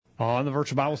On the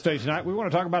virtual Bible study tonight, we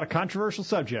want to talk about a controversial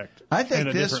subject in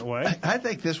a different way. I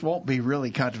think this won't be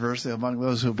really controversial among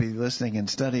those who will be listening and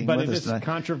studying with us tonight. But it is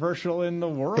controversial in the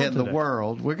world the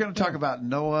world. We're going to talk about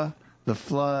Noah, the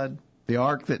flood, the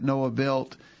ark that Noah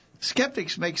built.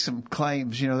 Skeptics make some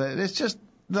claims, that it's just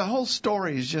the whole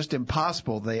story is just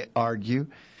impossible, they argue.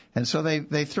 And so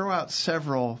they throw out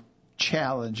several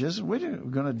challenges. We're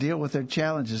going to deal with their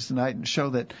challenges tonight and show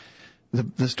that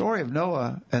the story of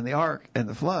Noah and the ark and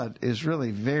the flood is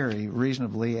really very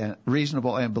reasonable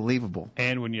and believable.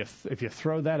 And if you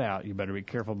throw that out, you better be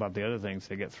careful about the other things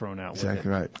that get thrown out with it.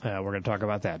 Exactly right. We're going to talk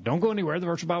about that. Don't go anywhere. The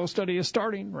virtual Bible study is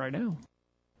starting right now.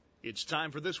 It's time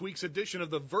for this week's edition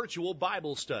of the Virtual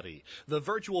Bible Study. The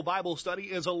Virtual Bible Study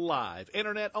is a live,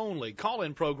 Internet-only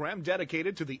call-in program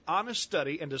dedicated to the honest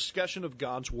study and discussion of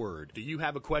God's Word. Do you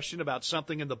have a question about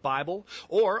something in the Bible?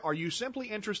 Or are you simply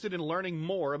interested in learning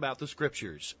more about the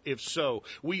Scriptures? If so,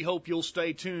 we hope you'll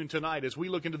stay tuned tonight as we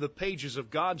look into the pages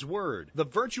of God's Word. The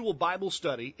Virtual Bible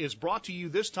Study is brought to you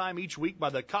this time each week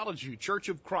by the College View Church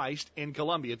of Christ in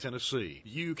Columbia, Tennessee.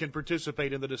 You can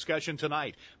participate in the discussion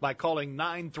tonight by calling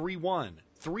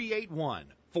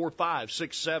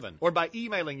 931-381-4567 or by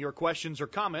emailing your questions or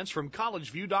comments from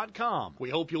collegeview.com. We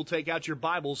hope you'll take out your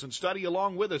Bibles and study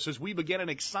along with us as we begin an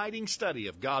exciting study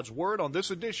of God's Word on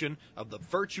this edition of the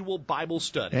Virtual Bible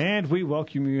Study. And we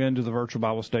welcome you into the Virtual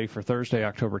Bible Study for Thursday,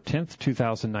 October 10th,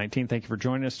 2019. Thank you for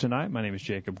joining us tonight. My name is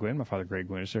Jacob Gwynn. My father, Greg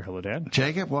Gwynn, is here. Hello, Dad.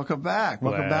 Jacob, welcome back.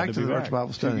 Welcome back to the Virtual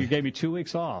Bible Study. You gave me 2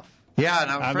 weeks off. Yeah,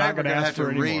 and I'm afraid we're going to have to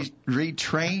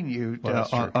retrain you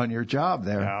on your job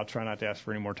there. I'll try not to ask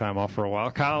for any more time off for a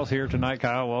while. Kyle's here tonight.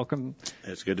 Kyle, welcome.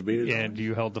 It's good to be here. And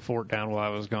you held the fort down while I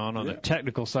was gone on the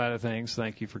technical side of things.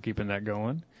 Thank you for keeping that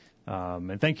going.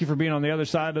 And thank you for being on the other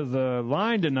side of the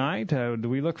line tonight.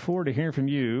 We look forward to hearing from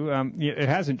you. It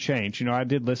hasn't changed. I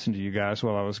did listen to you guys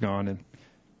while I was gone, and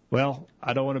well,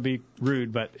 I don't want to be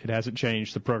rude, but it hasn't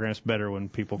changed. The program's better when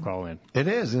people call in. It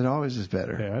is. It always is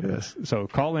better. Yeah, it is. So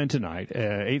call in tonight,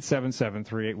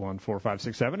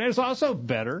 877-381-4567. And it's also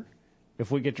better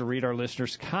if we get to read our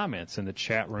listeners' comments in the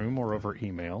chat room or over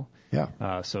email.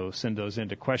 Yeah. So send those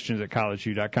into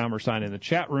questions@collegeview.com or sign in the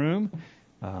chat room.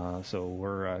 So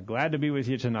we're glad to be with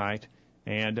you tonight.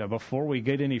 And before we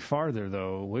get any farther,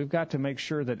 though, we've got to make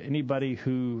sure that anybody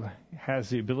who has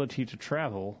the ability to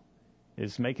travel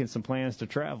is making some plans to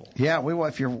travel. Yeah,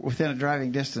 if you're within a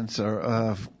driving distance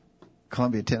of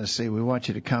Columbia, Tennessee, we want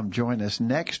you to come join us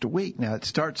next week. Now, it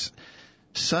starts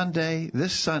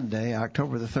this Sunday,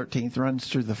 October the 13th, runs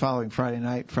through the following Friday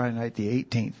night the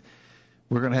 18th.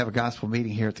 We're going to have a gospel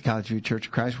meeting here at the College View Church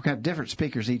of Christ. We're going to have different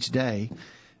speakers each day.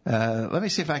 Let me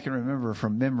see if I can remember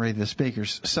from memory the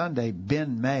speakers. Sunday,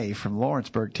 Ben May from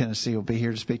Lawrenceburg, Tennessee, will be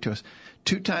here to speak to us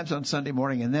 2 times on Sunday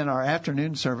morning, and then our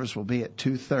afternoon service will be at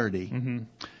 2:30. Mm-hmm.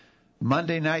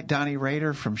 Monday night, Donnie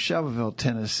Rader from Shelbyville,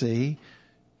 Tennessee.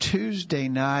 Tuesday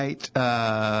night, who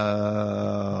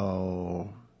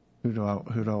do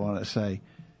I want to say?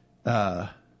 I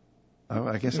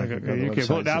guess I could go to the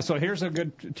website. Now, so here's a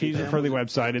good teaser for the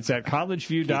website. It's at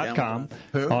collegeview.com.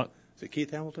 Who? Is it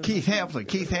Keith Hamilton? Keith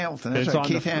Hamilton. That's right,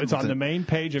 Keith Hamilton. It's on the main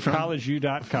page of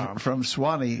collegeview.com. From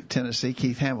Swanee, Tennessee,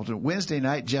 Keith Hamilton. Wednesday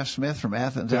night, Jeff Smith from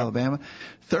Athens, Alabama.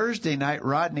 Thursday night,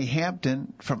 Rodney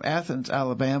Hampton from Athens,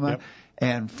 Alabama. Yep.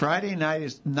 And Friday night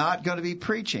is not going to be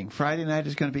preaching. Friday night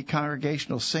is going to be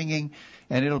congregational singing,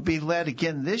 and it'll be led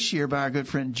again this year by our good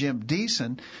friend Jim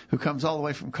Deason, who comes all the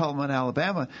way from Cullman,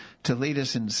 Alabama, to lead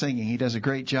us in singing. He does a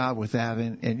great job with that,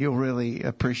 and you'll really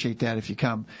appreciate that if you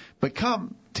come. But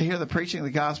come to hear the preaching of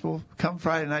the gospel. Come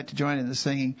Friday night to join in the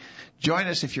singing. Join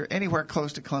us if you're anywhere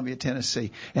close to Columbia,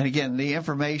 Tennessee. And again, the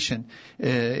information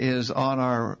is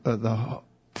on the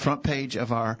front page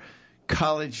of our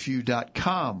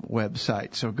collegeview.com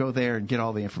website. So go there and get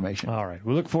all the information. All right.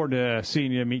 We look forward to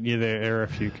seeing you, meeting you there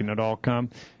if you can at all come.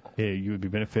 You would be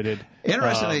benefited.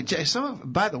 Interestingly, Jay,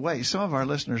 by the way, some of our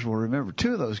listeners will remember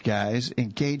 2 of those guys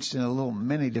engaged in a little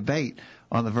mini debate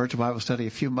on the Virtual Bible Study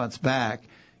a few months back.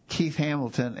 Keith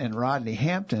Hamilton and Rodney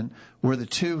Hampton were the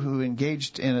 2 who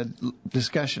engaged in a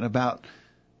discussion about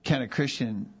can a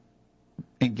Christian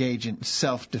engage in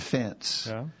self-defense.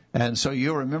 Yeah. And so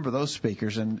you'll remember those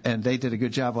speakers, and they did a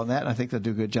good job on that, and I think they'll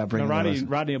do a good job bringing them.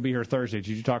 Rodney will be here Thursday. Did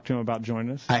you talk to him about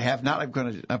joining us? I have not. I'm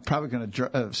probably going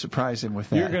to surprise him with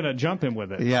that. You're going to jump him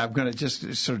with it. Yeah, I'm going to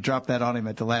just sort of drop that on him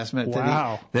at the last minute.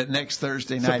 Wow. That next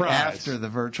Thursday night Surprise.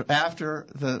 after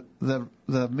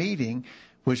the meeting,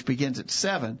 which begins at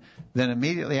 7, then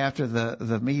immediately after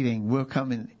the meeting, we'll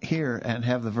come in here and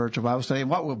have the virtual Bible study.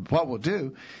 And what we'll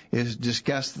do is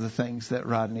discuss the things that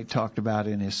Rodney talked about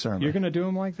in his sermon. You're going to do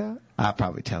him like that? I'll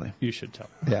probably tell him. You should tell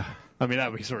him. Yeah. I mean,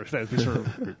 that'd be sort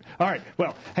of all right.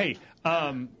 Well, hey,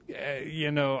 I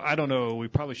don't know. We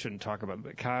probably shouldn't talk about it,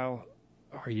 but Kyle,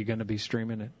 are you going to be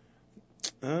streaming it?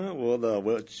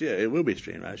 It will be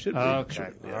streamed. I should be. Okay.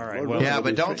 Yeah. All right. Well,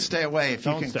 but don't stay away. If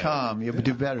you can come, you'll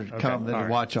do better to come than to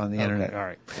watch on the Internet.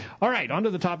 All right. On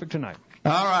to the topic tonight.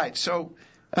 All right. So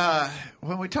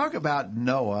when we talk about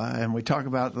Noah and we talk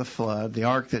about the flood, the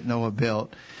ark that Noah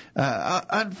built,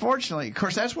 unfortunately, of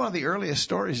course, that's one of the earliest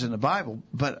stories in the Bible,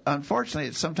 but unfortunately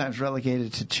it's sometimes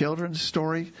relegated to children's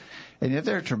stories. And yet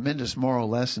there are tremendous moral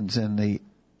lessons in the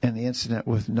incident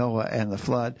with Noah and the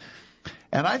flood.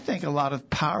 And I think a lot of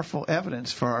powerful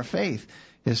evidence for our faith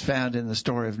is found in the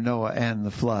story of Noah and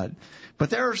the flood. But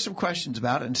there are some questions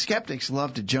about it, and skeptics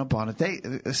love to jump on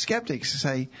it. Skeptics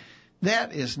say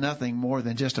that is nothing more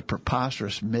than just a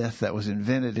preposterous myth that was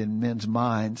invented in men's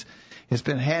minds. It's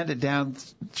been handed down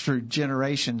through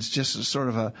generations just as sort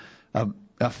of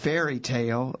a fairy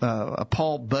tale, a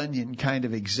Paul Bunyan kind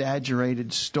of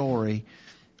exaggerated story.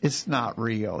 It's not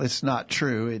real. It's not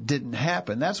true. It didn't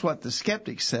happen. That's what the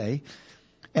skeptics say.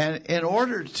 And in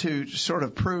order to sort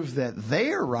of prove that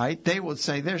they are right, they would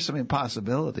say there's some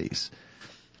impossibilities.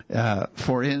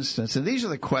 For instance, and these are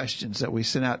the questions that we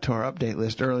sent out to our update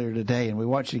list earlier today, and we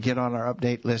want you to get on our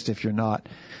update list if you're not.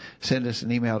 Send us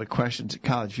an email to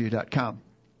questions@collegeview.com.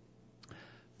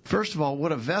 First of all,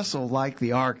 would a vessel like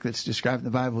the ark that's described in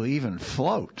the Bible even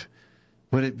float?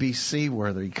 Would it be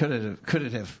seaworthy? Could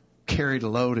it have carried a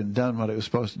load and done what it was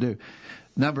supposed to do?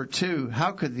 Number two,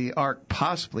 how could the ark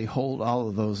possibly hold all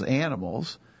of those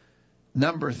animals?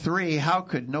 Number three, how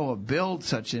could Noah build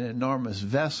such an enormous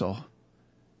vessel?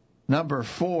 Number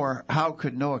four, how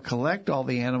could Noah collect all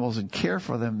the animals and care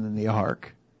for them in the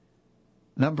ark?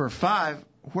 Number five,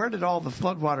 where did all the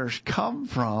floodwaters come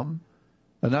from,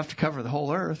 enough to cover the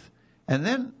whole earth? And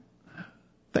then,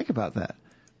 think about that.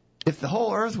 If the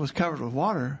whole earth was covered with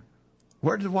water,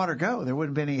 where did the water go? There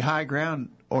wouldn't be any high ground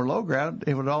or low ground.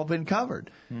 It would have all been covered.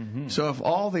 Mm-hmm. So if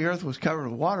all the earth was covered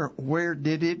with water, where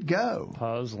did it go?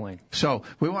 Puzzling. So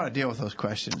we want to deal with those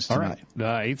questions tonight. All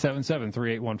right.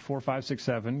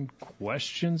 877-381-4567.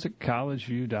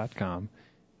 Questions@collegeview.com.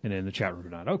 And in the chat room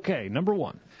tonight. Okay, number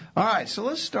one. All right, so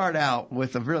let's start out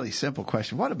with a really simple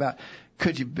question. What about,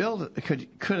 could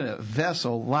a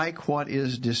vessel like what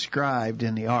is described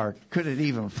in the ark, could it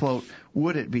even float?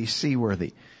 Would it be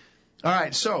seaworthy? All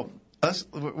right, so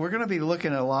we're going to be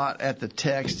looking a lot at the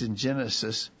text in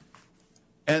Genesis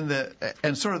and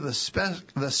sort of the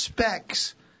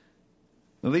specs,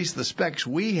 at least the specs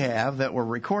we have that were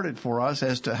recorded for us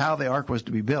as to how the ark was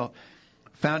to be built,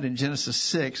 found in Genesis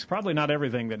 6. Probably not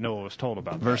everything that Noah was told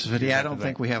about. Verse 50. Yeah, I don't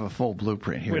think we have a full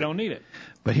blueprint here. We don't need it.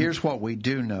 But here's what we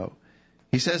do know.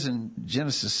 He says in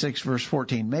Genesis 6, verse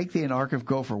 14, "Make thee an ark of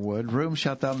gopher wood. Room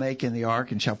shalt thou make in the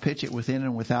ark, and shall pitch it within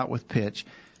and without with pitch.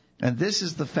 And this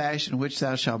is the fashion which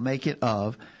thou shalt make it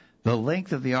of. The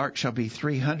length of the ark shall be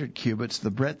 300 cubits, the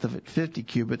breadth of it 50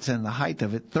 cubits, and the height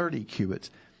of it 30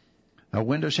 cubits. A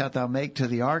window shalt thou make to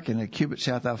the ark, and a cubit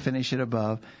shalt thou finish it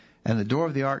above. And the door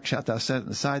of the ark shalt thou set in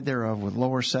the side thereof, with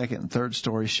lower, second, and third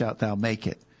stories shalt thou make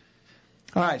it."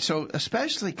 All right, so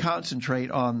especially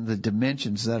concentrate on the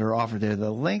dimensions that are offered there.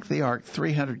 The length of the ark,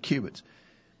 300 cubits.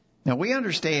 Now, we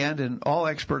understand, and all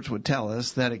experts would tell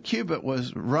us, that a cubit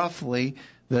was roughly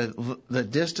the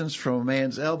distance from a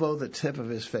man's elbow to the tip of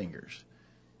his fingers.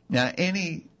 Now,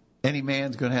 any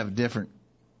man's going to have a different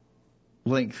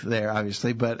length there,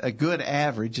 obviously, but a good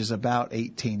average is about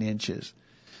 18 inches.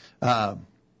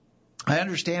 I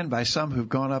understand by some who've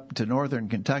gone up to northern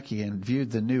Kentucky and viewed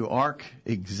the new Ark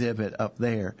exhibit up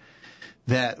there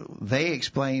that they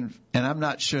explain, and I'm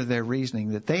not sure their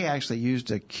reasoning, that they actually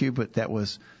used a cubit that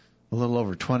was a little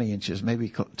over 20 inches, maybe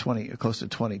close to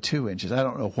 22 inches. I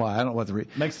don't know why. I don't know what the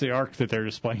makes the ark that they're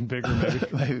displaying bigger, maybe.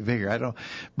 Maybe bigger. I don't.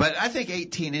 But I think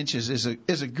 18 inches is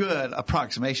a good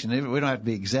approximation. We don't have to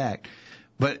be exact.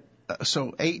 But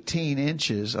so 18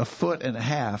 inches, a foot and a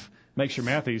half. Makes your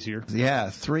math easier. Yeah,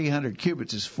 300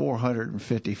 cubits is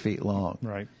 450 feet long.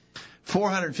 Right.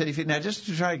 450 feet. Now, just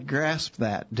to try to grasp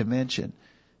that dimension,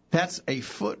 that's a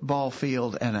football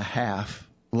field and a half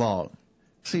long.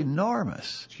 It's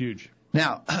enormous. It's huge.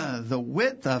 Now, the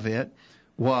width of it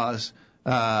was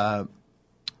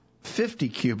 50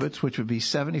 cubits, which would be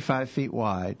 75 feet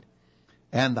wide,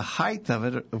 and the height of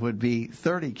it would be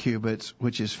 30 cubits,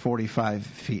 which is 45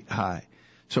 feet high.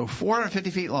 So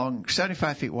 450 feet long,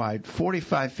 75 feet wide,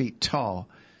 45 feet tall.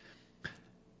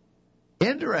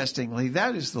 Interestingly,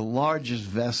 that is the largest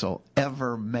vessel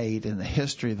ever made in the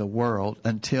history of the world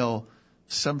until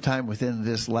sometime within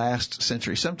this last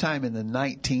century, sometime in the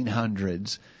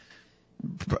 1900s.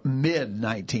 mid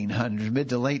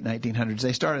to late 1900s,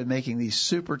 they started making these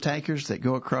super tankers that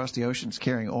go across the oceans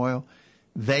carrying oil.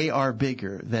 They are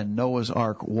bigger than Noah's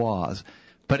Ark was.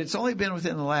 But it's only been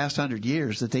within the last 100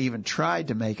 years that they even tried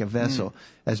to make a vessel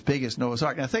as big as Noah's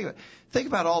Ark. Now, think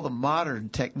about all the modern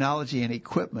technology and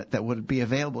equipment that would be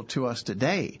available to us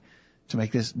today to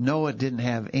make this. Noah didn't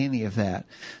have any of that.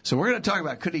 So we're going to talk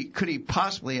about could he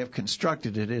possibly have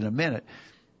constructed it in a minute.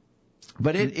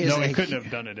 But it is he couldn't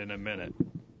have done it in a minute.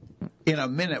 In a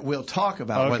minute, we'll talk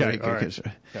about whether he could.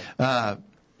 Right.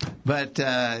 But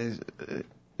a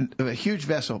huge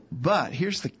vessel. But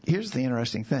here's the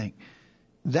interesting thing.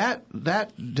 That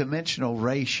dimensional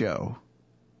ratio,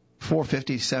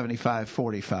 450, 75,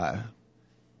 45,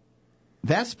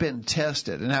 that's been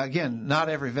tested. And now, again, not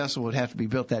every vessel would have to be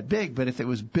built that big, but if it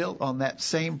was built on that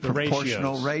same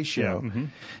proportional ratio,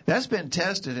 that's been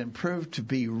tested and proved to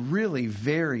be really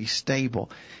very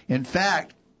stable. In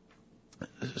fact,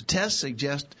 tests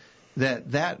suggest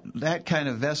that kind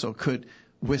of vessel could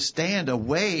withstand a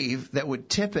wave that would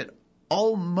tip it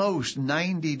almost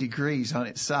 90 degrees on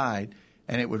its side,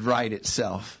 and it would right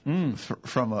itself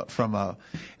from a.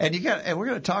 And we're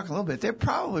going to talk a little bit. There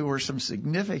probably were some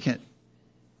significant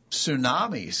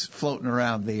tsunamis floating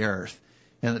around the earth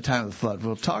in the time of the flood.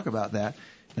 We'll talk about that.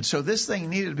 And so this thing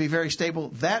needed to be very stable.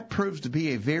 That proves to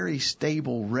be a very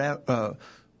stable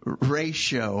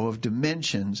ratio of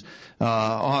dimensions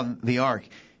on the Ark.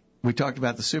 We talked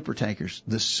about the super tankers.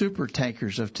 The super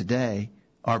tankers of today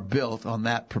are built on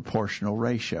that proportional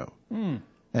ratio.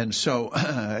 And so,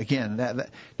 again,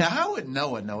 now how would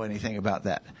Noah know anything about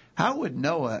that? How would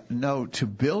Noah know to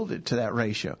build it to that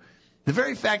ratio? The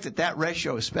very fact that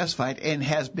ratio is specified and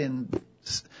has been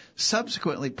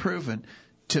subsequently proven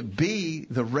to be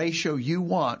the ratio you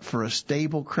want for a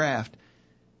stable craft,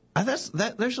 there's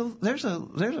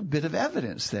a bit of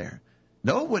evidence there.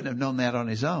 Noah wouldn't have known that on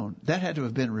his own. That had to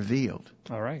have been revealed.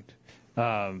 All right.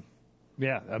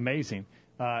 Amazing.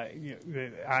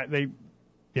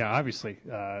 Obviously,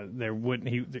 there wouldn't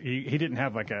he didn't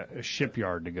have like a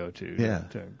shipyard to go to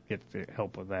get the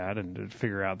help with that and to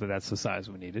figure out that that's the size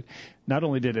we needed. Not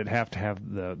only did it have to have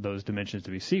those dimensions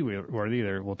to be seaworthy,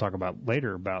 we'll talk about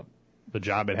later about the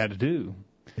job it had to do.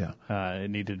 Yeah, it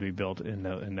needed to be built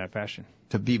in that fashion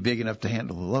to be big enough to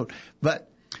handle the load. But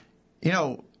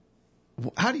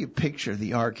how do you picture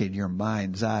the Ark in your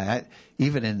mind's eye?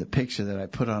 Even in the picture that I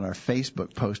put on our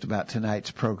Facebook post about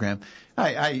tonight's program,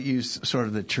 I used sort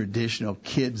of the traditional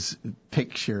kids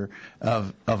picture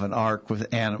of an Ark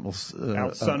with animals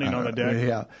out sunning on the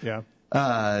deck. Yeah.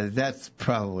 That's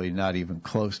probably not even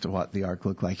close to what the Ark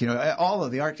looked like. All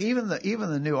of the Ark, even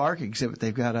the new Ark exhibit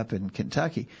they've got up in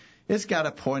Kentucky, it's got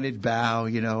a pointed bow,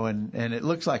 and it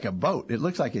looks like a boat. It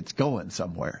looks like it's going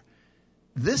somewhere.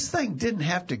 This thing didn't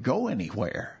have to go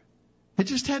anywhere. It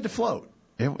just had to float.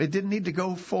 It didn't need to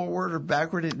go forward or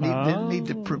backward. It didn't need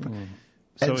to prove.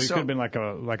 So it could have been like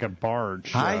a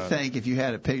barge. I think if you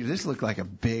had a picture, this looked like a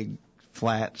big,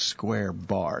 flat, square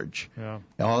barge. Yeah.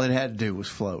 All it had to do was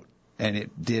float, and it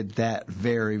did that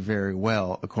very, very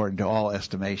well according to all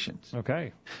estimations.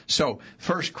 Okay. So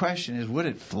first question is, would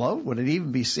it float? Would it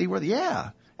even be seaworthy?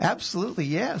 Yeah, absolutely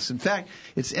yes. In fact,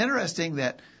 it's interesting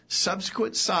that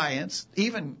subsequent science,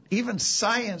 even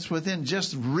science within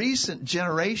just recent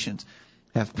generations,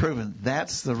 have proven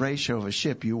that's the ratio of a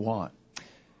ship you want.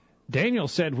 Daniel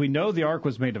said, we know the Ark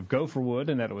was made of gopher wood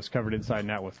and that it was covered inside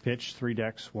and out with pitch, 3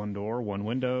 decks, 1 door, 1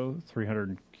 window,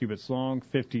 300 cubits long,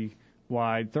 50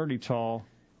 wide, 30 tall,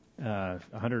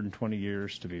 120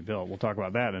 years to be built. We'll talk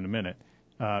about that in a minute.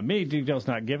 Many details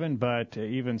not given, but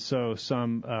even so,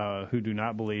 some who do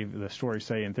not believe the story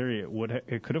say in theory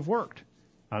it could have worked.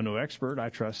 I'm no expert. I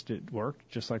trust it worked,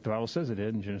 just like the Bible says it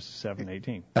did in Genesis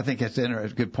 7:18. I think that's a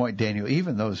good point, Daniel.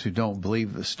 Even those who don't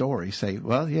believe the story say,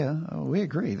 well, yeah, we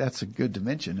agree. That's a good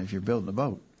dimension if you're building a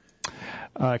boat.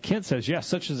 Kent says, yes,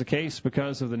 such is the case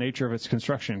because of the nature of its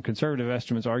construction. Conservative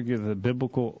estimates argue that the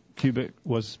biblical cubit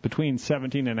was between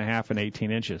 17.5 and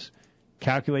 18 inches.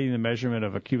 Calculating the measurement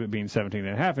of a cubit being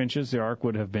 17.5 inches, the Ark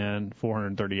would have been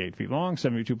 438 feet long,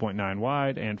 72.9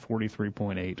 wide, and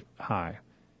 43.8 high.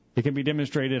 It can be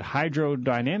demonstrated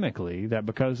hydrodynamically that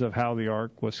because of how the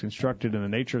Ark was constructed and the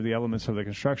nature of the elements of the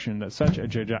construction, that such a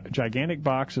gigantic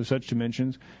box of such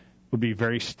dimensions would be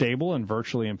very stable and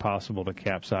virtually impossible to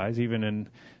capsize. Even in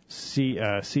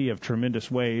a sea of tremendous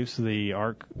waves, the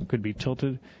Ark could be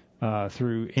tilted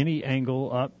through any angle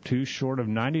up to short of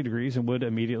 90 degrees and would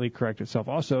immediately correct itself.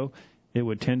 Also, it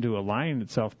would tend to align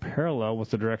itself parallel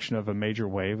with the direction of a major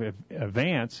wave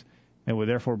advance and would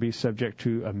therefore be subject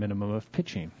to a minimum of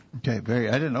pitching. Okay,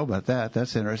 I didn't know about that.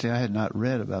 That's interesting. I had not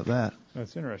read about that.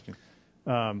 That's interesting.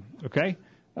 Okay.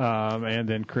 And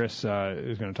then Chris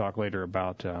is going to talk later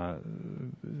about the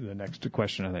next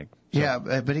question, I think. So. Yeah,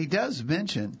 but he does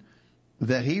mention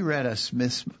that he read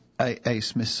a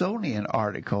Smithsonian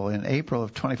article in April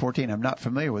of 2014. I'm not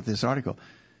familiar with this article.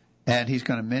 And he's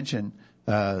going to mention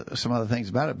some other things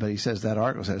about it, but he says that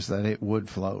article says that it would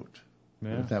float.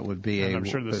 Yeah. That would be and I'm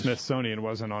sure the Smithsonian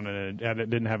wasn't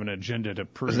didn't have an agenda to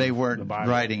prove they weren't the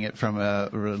Bible. writing it from a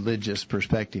religious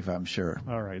perspective, I'm sure.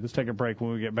 All right, let's take a break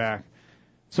when we get back.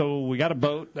 So we got a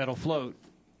boat that'll float,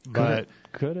 but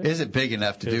could it? Is it big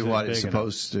enough to do what it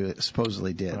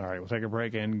supposedly did? All right, we'll take a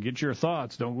break and get your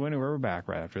thoughts. Don't go anywhere. We're back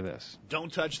right after this.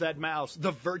 Don't touch that mouse.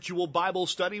 The virtual Bible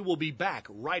study will be back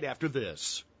right after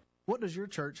this. What does your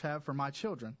church have for my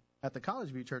children? At the College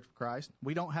View Church of Christ,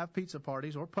 we don't have pizza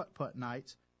parties or putt-putt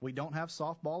nights. We don't have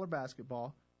softball or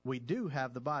basketball. We do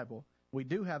have the Bible. We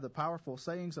do have the powerful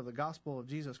sayings of the gospel of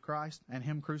Jesus Christ and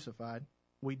Him crucified.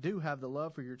 We do have the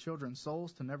love for your children's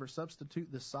souls to never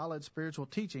substitute the solid spiritual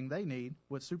teaching they need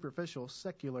with superficial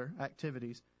secular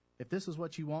activities. If this is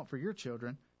what you want for your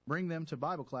children, bring them to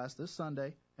Bible class this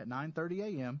Sunday at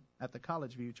 9:30 a.m. at the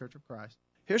College View Church of Christ.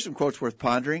 Here's some quotes worth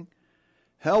pondering.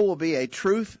 Hell will be a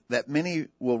truth that many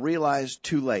will realize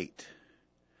too late.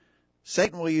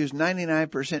 Satan will use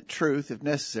 99% truth, if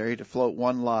necessary, to float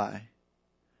one lie.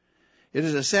 It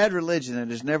is a sad religion that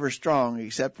is never strong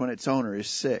except when its owner is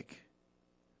sick.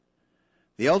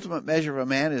 The ultimate measure of a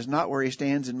man is not where he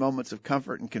stands in moments of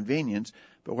comfort and convenience,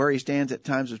 but where he stands at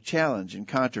times of challenge and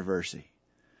controversy.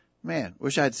 Man,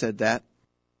 wish I'd said that.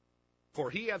 For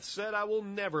he hath said, I will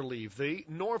never leave thee,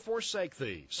 nor forsake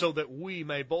thee, so that we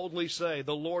may boldly say,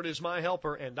 the Lord is my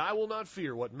helper, and I will not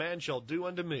fear what man shall do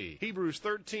unto me. Hebrews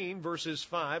 13, verses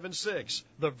 5 and 6.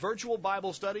 The virtual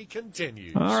Bible study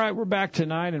continues. All right, we're back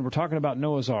tonight, and we're talking about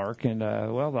Noah's Ark, and,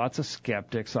 lots of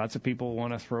skeptics, lots of people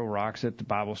want to throw rocks at the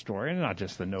Bible story, and not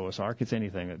just the Noah's Ark, it's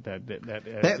anything that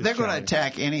they're going to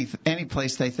attack any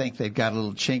place they think they've got a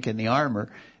little chink in the armor,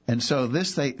 and so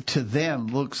this, to them,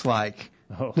 looks like...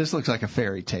 Oh. This looks like a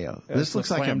fairy tale. This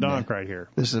looks like a myth right here.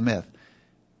 This is a myth.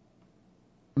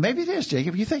 Maybe it is,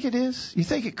 Jacob. You think it is? You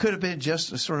think it could have been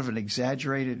just a sort of an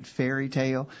exaggerated fairy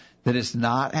tale that is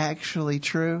not actually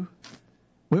true?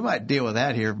 We might deal with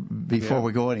that here before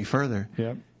we go any further.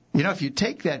 Yep. You know, if you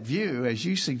take that view, as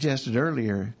you suggested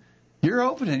earlier, you're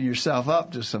opening yourself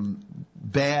up to some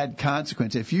bad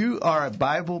consequence. If you are a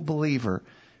Bible believer,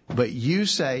 but you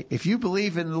say, if you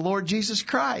believe in the Lord Jesus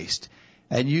Christ,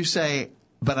 and you say,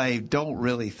 but I don't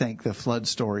really think the flood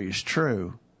story is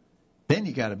true, then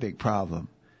you got a big problem.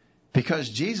 Because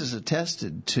Jesus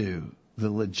attested to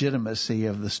the legitimacy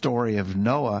of the story of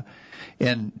Noah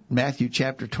in Matthew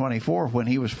chapter 24 when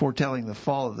he was foretelling the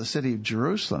fall of the city of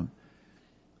Jerusalem.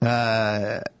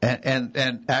 And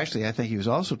actually, I think he was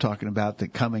also talking about the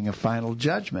coming of final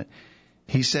judgment.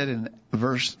 He said in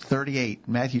verse 38,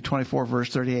 Matthew 24,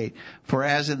 verse 38, for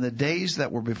as in the days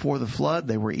that were before the flood,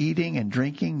 they were eating and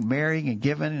drinking, marrying and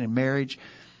giving in marriage,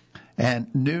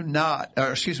 and knew not,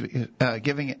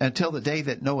 giving until the day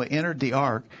that Noah entered the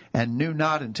ark, and knew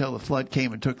not until the flood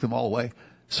came and took them all away.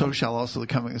 So shall also the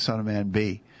coming of the Son of Man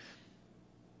be.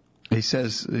 He said,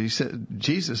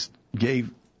 Jesus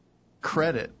gave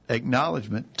credit,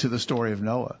 acknowledgement to the story of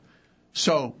Noah.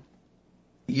 So,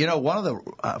 you know, one of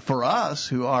the for us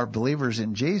who are believers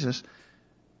in Jesus,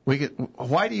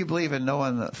 why do you believe in Noah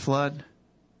and the flood?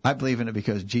 I believe in it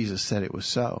because Jesus said it was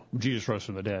so. Jesus rose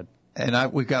from the dead.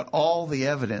 And we've got all the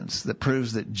evidence that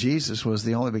proves that Jesus was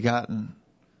the only begotten,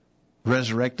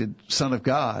 resurrected Son of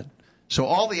God. So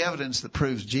all the evidence that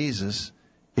proves Jesus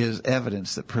is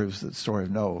evidence that proves that the story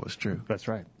of Noah was true. That's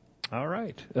right. All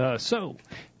right. So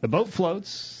the boat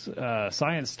floats.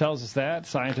 Science tells us that.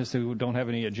 Scientists who don't have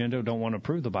any agenda, don't want to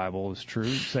prove the Bible is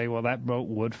true, say, well, that boat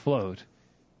would float.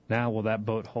 Now, will that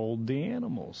boat hold the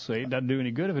animals? So it doesn't do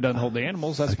any good if it doesn't hold the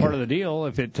animals. That's part of the deal.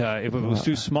 If it was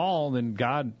too small, then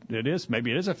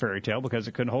maybe it is a fairy tale because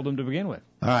it couldn't hold them to begin with.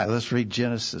 All right, let's read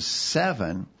Genesis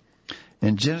 7.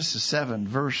 In Genesis 7,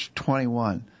 verse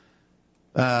 21.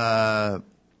 Let's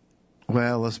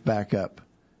back up.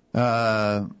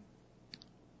 Where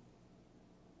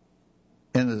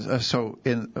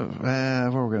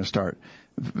we're going to start.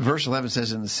 Verse 11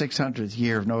 says, in the 600th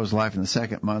year of Noah's life, in the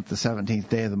second month, the 17th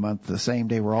day of the month, the same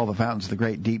day were all the fountains of the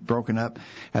great deep broken up,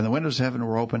 and the windows of heaven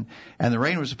were open, and the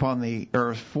rain was upon the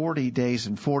earth 40 days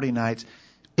and 40 nights.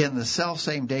 In the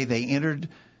selfsame day they entered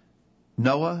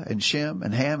Noah and Shem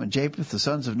and Ham and Japheth, the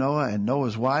sons of Noah, and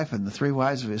Noah's wife, and the 3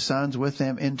 wives of his sons with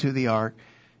them into the ark,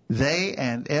 they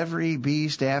and every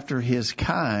beast after his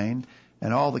kind,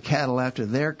 and all the cattle after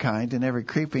their kind, and every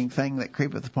creeping thing that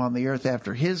creepeth upon the earth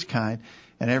after his kind,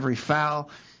 and every fowl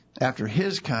after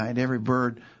his kind, every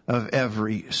bird of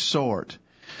every sort.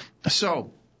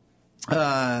 So,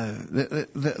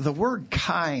 the word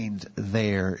kind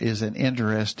there is an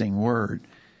interesting word.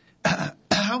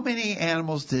 How many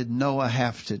animals did Noah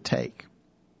have to take?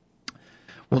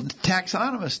 Well,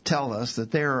 taxonomists tell us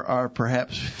that there are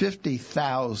perhaps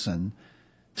 50,000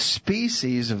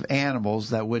 species of animals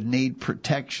that would need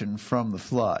protection from the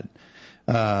flood.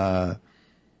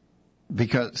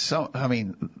 Because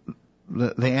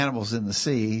the animals in the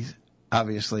sea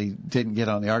obviously didn't get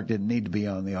on the ark, didn't need to be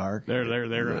on the ark.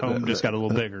 Their home just got a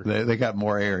little bigger. They got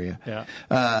more area. Yeah.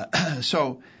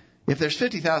 So if there's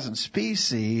 50,000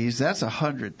 species, that's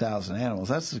 100,000 animals.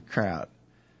 That's a crowd.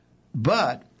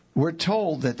 But we're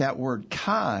told that word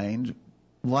kind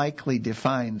likely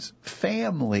defines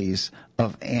families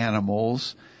of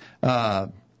animals,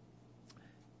 and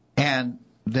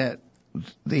that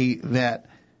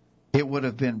it would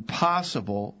have been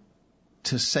possible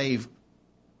to save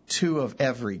two of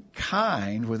every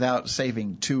kind without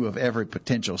saving two of every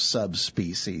potential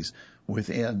subspecies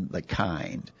within the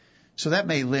kind. So that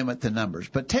may limit the numbers.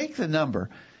 But take the number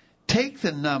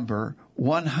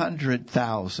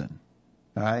 100,000.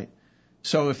 All right?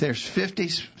 So if there's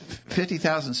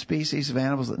 50,000 species of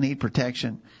animals that need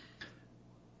protection,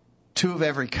 two of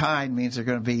every kind means there are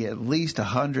going to be at least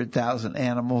 100,000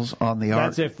 animals on the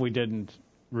ark. That's if we didn't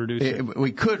reduce it.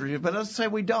 We could reduce it, but let's say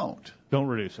we don't. Don't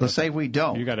reduce it. Let's say we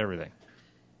don't. You got everything.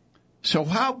 So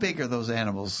how big are those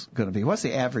animals going to be? What's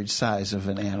the average size of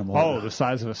an animal? Oh, the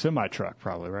size of a semi-truck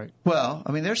probably, right? Well,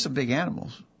 there's some big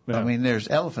animals. Yeah. There's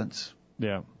elephants.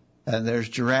 Yeah. And there's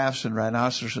giraffes and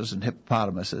rhinoceroses and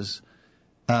hippopotamuses.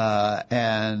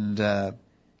 And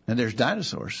there's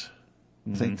dinosaurs.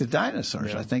 Mm-hmm. I think the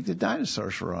dinosaurs. Yeah. I think the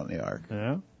dinosaurs were on the ark.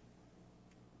 Yeah.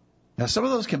 Now, some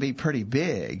of those can be pretty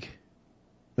big,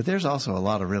 but there's also a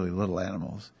lot of really little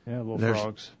animals. Yeah, There's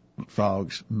frogs.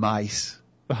 Frogs, mice.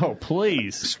 Oh,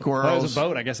 please. Squirrels. There's a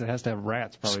boat. I guess it has to have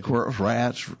rats, probably. Squirrels,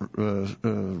 rats,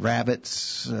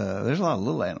 rabbits. There's a lot of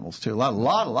little animals, too. A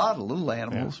lot of little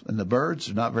animals. Yeah. And the birds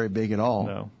are not very big at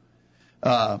all. No.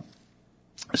 By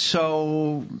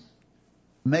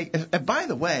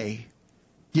the way,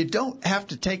 you don't have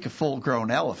to take a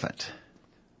full-grown elephant.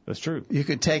 That's true. You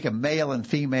could take a male and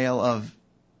female of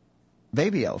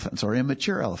baby elephants or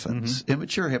immature elephants,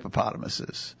 immature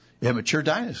hippopotamuses, immature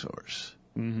dinosaurs.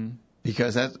 Mm-hmm.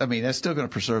 Because that's still going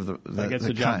to preserve the gets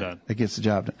the job done. That gets the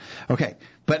job done. Okay,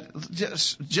 but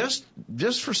just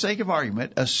for sake of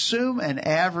argument, assume an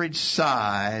average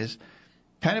size.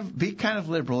 Be kind of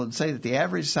liberal and say that the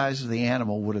average size of the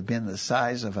animal would have been the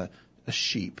size of a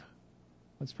sheep.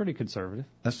 That's pretty conservative.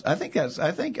 I think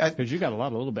because you got a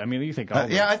little bit. You think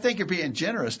I think you're being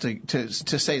generous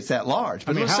to say it's that large.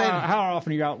 But how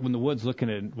often are you out in the woods walking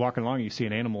along, and you see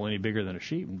an animal any bigger than a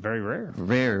sheep? Very rare.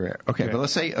 Very rare. Okay, but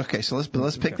let's pick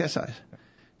that size.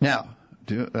 Now,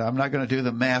 I'm not going to do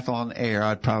the math on air.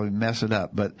 I'd probably mess it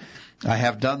up, but I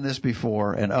have done this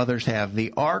before, and others have.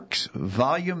 The ark's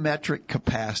volumetric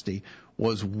capacity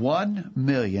was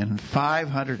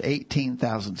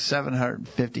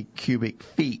 1,518,750 cubic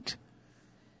feet.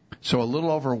 So a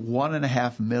little over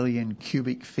 1.5 million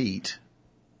cubic feet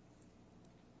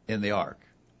in the ark.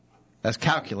 That's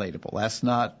calculatable. That's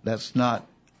not.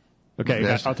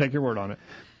 Okay, I'll take your word on it.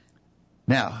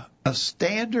 Now, a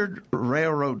standard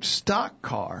railroad stock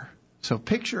car. So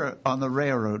picture on the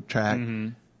railroad track,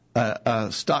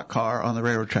 a stock car on the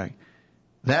railroad track.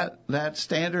 That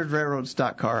standard railroad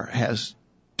stock car has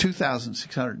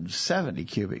 2,670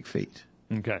 cubic feet.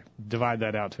 Okay. Divide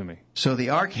that out to me. So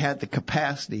the ark had the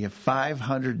capacity of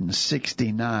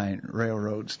 569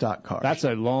 railroad stock cars. That's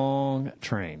a long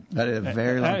train. That is a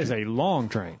very long train. That is a long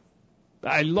train.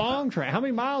 A long train. How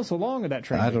many miles long is that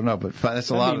train? I don't know, but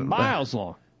that's a lot of miles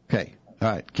long. Okay. All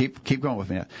right. Keep going with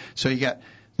me now. So you got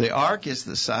the ark is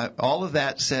the size. All of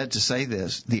that said to say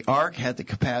this: the ark had the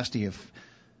capacity of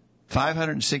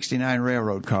 569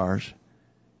 railroad cars.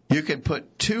 You could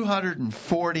put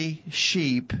 240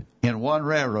 sheep in one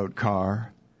railroad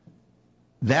car.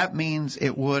 That means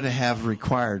it would have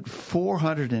required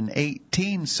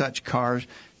 418 such cars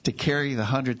to carry the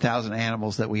 100,000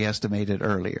 animals that we estimated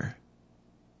earlier.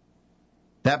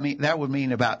 That would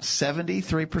mean about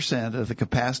 73% of the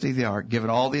capacity of the ark, given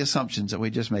all the assumptions that we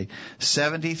just made,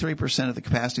 73% of the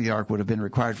capacity of the ark would have been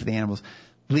required for the animals,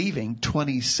 leaving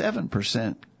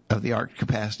 27% of the ark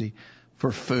capacity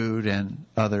for food and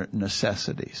other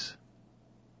necessities.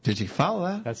 Did you follow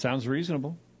that? That sounds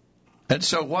reasonable. And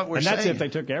so what we're saying... And that's if they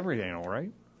took every animal,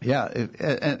 right? Yeah,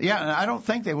 and I don't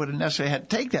think they would have necessarily had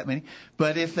to take that many,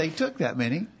 but if they took that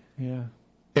many, yeah,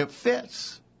 it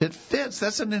fits. It fits.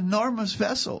 That's an enormous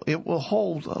vessel. It will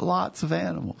hold lots of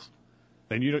animals.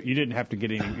 And you didn't have to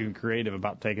get even creative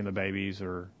about taking the babies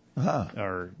or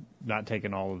not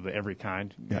taking all of every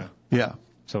kind. Yeah.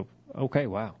 So, okay,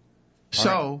 wow.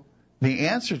 So the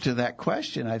answer to that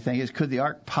question, I think, is could the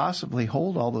ark possibly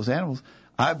hold all those animals?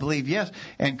 I believe yes.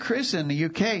 And Chris in the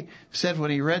UK said when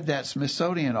he read that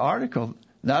Smithsonian article,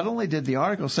 not only did the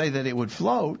article say that it would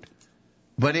float,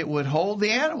 but it would hold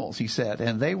the animals, he said,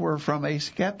 and they were from a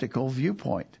skeptical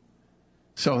viewpoint.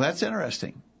 So that's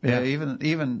interesting. Yeah.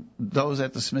 Even those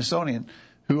at the Smithsonian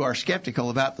who are skeptical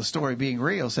about the story being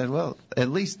real said, well, at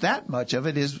least that much of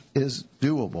it is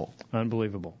doable.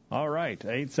 Unbelievable. All right,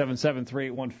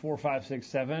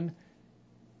 877-381-4567.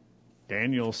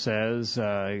 Daniel says,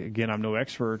 again, I'm no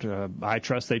expert. I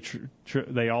trust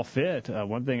they all fit.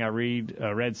 One thing I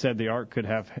read said the ark could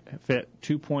have fit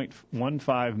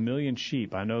 2.15 million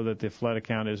sheep. I know that the flood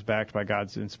account is backed by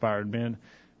God's inspired men,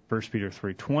 1 Peter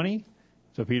 3:20.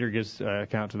 So Peter gives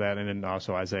account to that, and then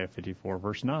also Isaiah 54,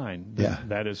 verse 9. Yeah.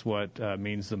 That is what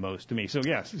means the most to me. So,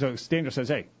 yes, so Daniel says,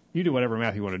 hey, you do whatever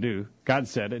math you want to do. God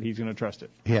said it. He's going to trust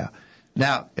it. Yeah.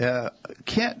 Now,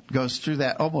 Kent goes through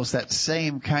almost that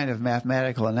same kind of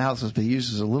mathematical analysis, but he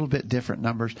uses a little bit different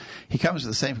numbers. He comes to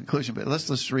the same conclusion, but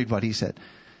let's read what he said.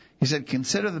 He said,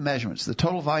 consider the measurements. The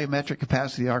total volumetric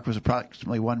capacity of the ark was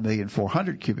approximately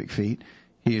 1,400,000 cubic feet.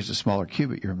 He used a smaller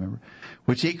cubit, you remember,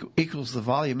 which equals the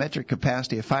volumetric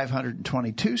capacity of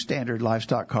 522 standard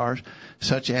livestock cars,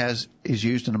 such as is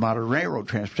used in the modern railroad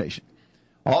transportation.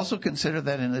 Also consider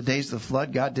that in the days of the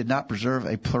flood, God did not preserve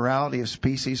a plurality of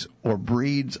species or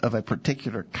breeds of a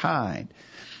particular kind.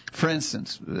 For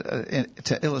instance,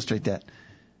 to illustrate that,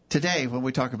 today when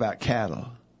we talk about cattle,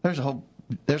 there's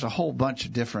a whole bunch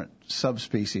of different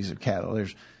subspecies of cattle.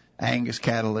 There's Angus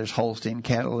cattle, there's Holstein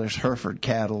cattle, there's Hereford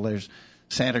cattle, there's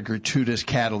Santa Gratuitous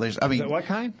cattle. Is that what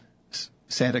kind?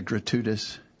 Santa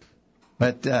Gratuitous.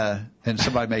 But and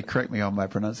somebody may correct me on my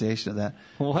pronunciation of that.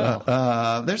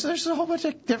 Wow. There's a whole bunch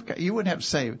of different. You wouldn't have to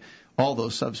say all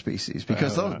those subspecies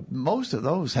because most of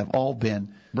those have all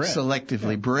been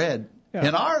selectively bred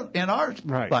in our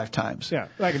lifetimes. Yeah,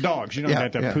 like dogs. You don't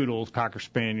have to have poodles, cocker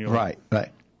spaniel. Right.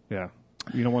 Yeah.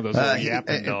 You don't want those little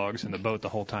yapping dogs in the boat the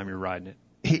whole time you're riding it.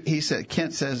 He said,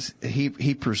 Kent says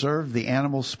he preserved the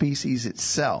animal species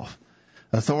itself.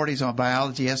 Authorities on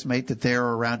biology estimate that there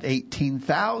are around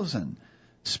 18,000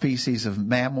 species of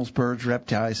mammals, birds,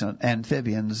 reptiles, and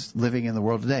amphibians living in the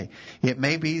world today. It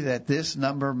may be that this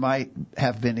number might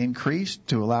have been increased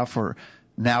to allow for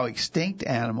now extinct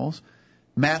animals,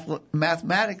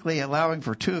 mathematically allowing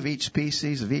for two of each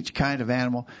species of each kind of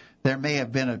animal. There may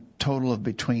have been a total of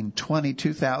between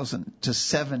 22,000 to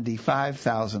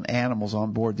 75,000 animals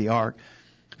on board the ark,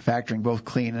 factoring both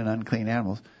clean and unclean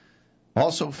animals.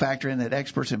 Also factor in that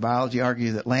experts in biology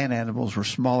argue that land animals were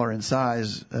smaller in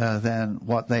size than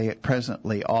what they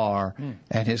presently are,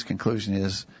 and his conclusion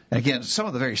is, again, some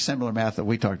of the very similar math that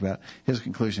we talked about, his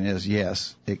conclusion is,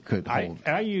 yes, it could hold.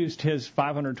 I used his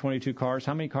 522 cars.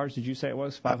 How many cars did you say it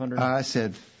was? 500? I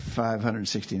said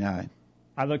 569.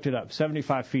 I looked it up.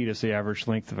 75 feet is the average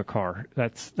length of a car.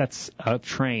 That's a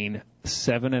train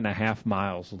 7.5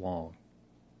 miles long.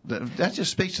 That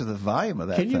just speaks to the volume of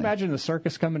that. Can you imagine the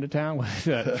circus coming to town with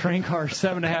a train car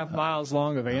 7.5 miles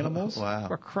long of animals? Wow.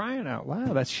 We're crying out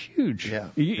loud. That's huge. Yeah.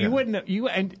 You wouldn't,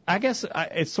 and I guess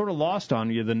it's sort of lost on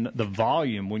you, the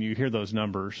volume when you hear those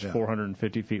numbers,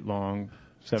 450 feet long,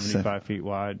 75 feet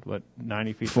wide,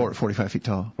 90 feet tall? 45 feet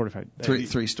tall. 45.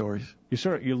 Three stories.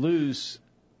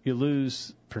 You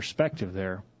lose perspective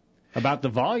there about the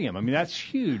volume. I mean, that's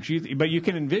huge. But you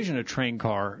can envision a train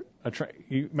car,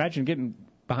 you imagine getting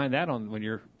behind that when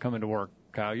you're coming to work,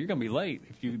 Kyle. You're going to be late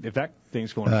if that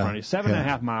thing's going in front of you.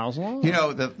 7.5 miles long. You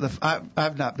know,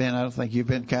 I've not been. I don't think you've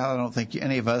been, Kyle. I don't think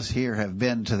any of us here have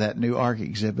been to that new Ark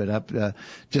exhibit up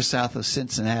just south of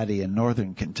Cincinnati in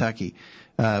northern Kentucky.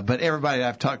 But everybody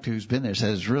I've talked to who's been there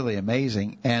says it's really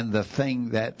amazing. And the thing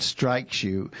that strikes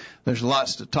you, there's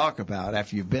lots to talk about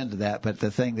after you've been to that, but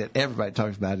the thing that everybody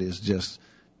talks about is just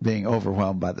being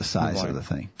overwhelmed by the size of the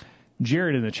thing.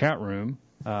 Jared in the chat room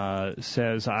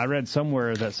says, I read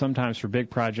somewhere that sometimes for big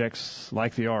projects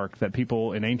like the Ark, that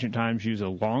people in ancient times use a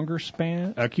longer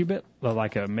span, a cubit,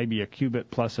 like maybe a cubit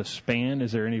plus a span.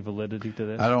 Is there any validity to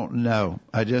this? I don't know.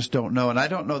 I just don't know. And I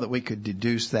don't know that we could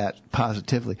deduce that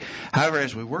positively. However,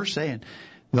 as we were saying,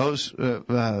 those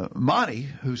Monty,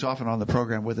 who's often on the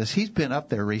program with us, he's been up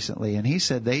there recently, and he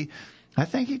said I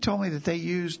think he told me that they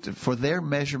used for their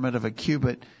measurement of a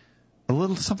cubit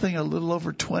something a little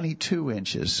over 22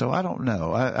 inches. So I don't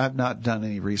know. I've not done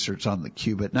any research on the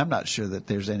cubit, and I'm not sure that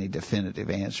there's any definitive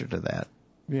answer to that.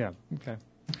 Yeah. Okay.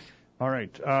 All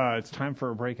right. It's time for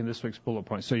a break in this week's bullet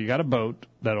point. So you got a boat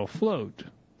that'll float.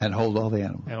 And hold all the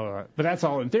animals. But that's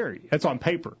all in theory. That's on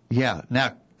paper. Yeah.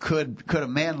 Now, could a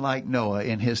man like Noah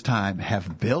in his time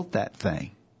have built that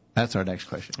thing? That's our next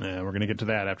question. Yeah, we're going to get to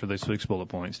that after this week's bullet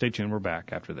point. Stay tuned. We're back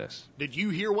after this. Did you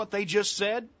hear what they just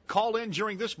said? Call in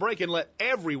during this break and let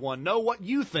everyone know what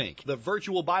you think. The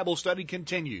virtual Bible study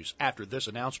continues after this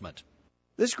announcement.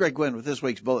 This is Greg Gwynn with this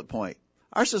week's bullet point.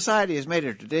 Our society has made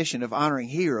a tradition of honoring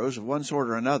heroes of one sort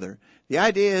or another. The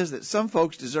idea is that some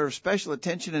folks deserve special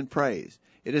attention and praise.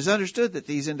 It is understood that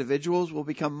these individuals will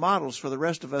become models for the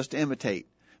rest of us to imitate.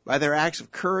 By their acts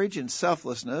of courage and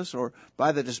selflessness, or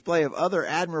by the display of other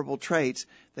admirable traits,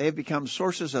 they have become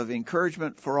sources of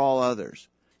encouragement for all others.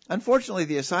 Unfortunately,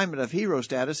 the assignment of hero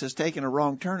status has taken a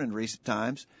wrong turn in recent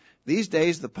times. These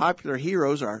days, the popular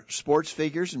heroes are sports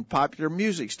figures and popular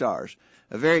music stars.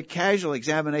 A very casual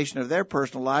examination of their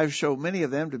personal lives show many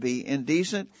of them to be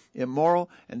indecent, immoral,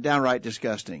 and downright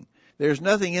disgusting. There is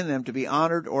nothing in them to be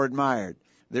honored or admired.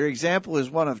 Their example is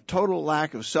one of total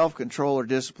lack of self-control or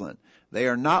discipline. They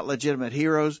are not legitimate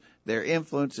heroes. Their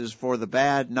influence is for the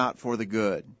bad, not for the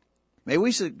good. May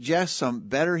we suggest some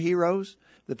better heroes?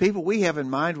 The people we have in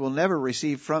mind will never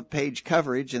receive front-page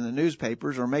coverage in the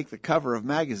newspapers or make the cover of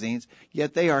magazines,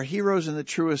 yet they are heroes in the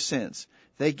truest sense.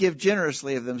 They give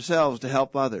generously of themselves to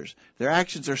help others. Their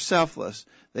actions are selfless.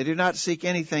 They do not seek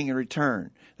anything in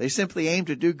return. They simply aim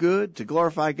to do good, to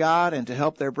glorify God, and to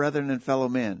help their brethren and fellow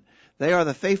men. They are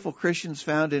the faithful Christians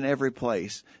found in every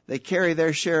place. They carry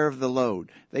their share of the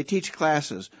load. They teach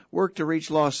classes, work to reach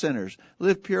lost sinners,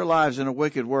 live pure lives in a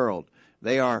wicked world.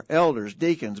 They are elders,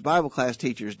 deacons, Bible class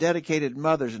teachers, dedicated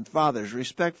mothers and fathers,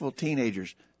 respectful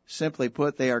teenagers. Simply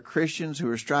put, they are Christians who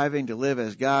are striving to live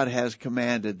as God has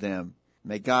commanded them.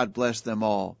 May God bless them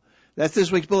all. That's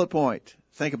this week's bullet point.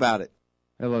 Think about it.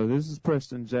 Hello, this is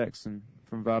Preston Jackson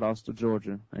from Valdosta,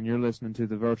 Georgia, and you're listening to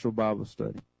the Virtual Bible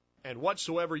Study. And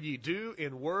whatsoever ye do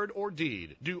in word or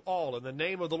deed, do all in the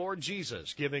name of the Lord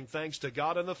Jesus, giving thanks to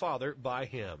God and the Father by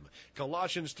him.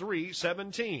 Colossians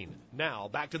 3:17. Now,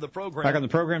 back to the program. Back on the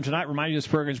program tonight. Remind you this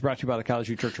program is brought to you by the College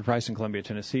View Church of Christ in Columbia,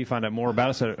 Tennessee. Find out more about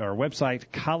us at our website,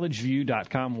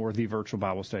 collegeview.com or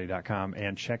thevirtualbiblestudy.com,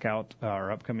 and check out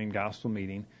our upcoming gospel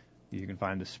meeting. You can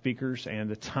find the speakers and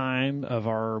the time of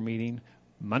our meeting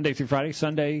Monday through Friday,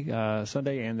 Sunday,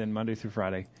 and then Monday through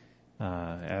Friday.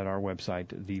 At our website,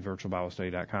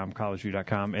 thevirtualbiblestudy.com,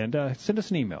 collegeview.com, and send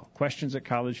us an email. Questions at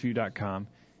collegeview.com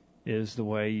is the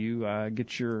way you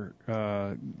get your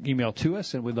email to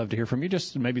us, and we'd love to hear from you.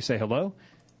 Just maybe say hello,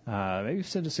 maybe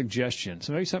send a suggestion.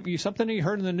 So maybe something you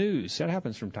heard in the news. That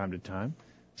happens from time to time.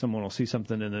 Someone will see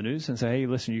something in the news and say, hey,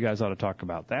 listen, you guys ought to talk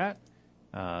about that.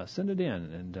 Send it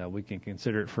in, and we can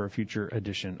consider it for a future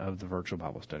edition of the Virtual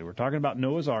Bible Study. We're talking about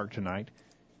Noah's Ark tonight.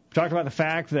 We talked about the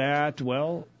fact that,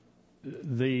 well,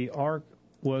 the ark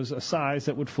was a size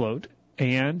that would float,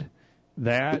 and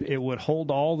that it would hold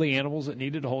all the animals it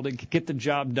needed to hold. It could get the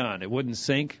job done. It wouldn't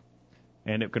sink,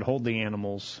 and it could hold the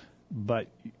animals. But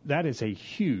that is a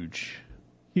huge,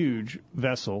 huge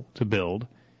vessel to build.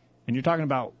 And you're talking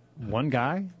about one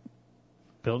guy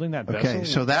building that vessel? Okay,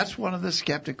 so that's one of the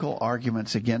skeptical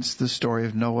arguments against the story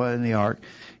of Noah and the ark,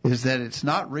 is that it's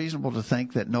not reasonable to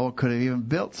think that Noah could have even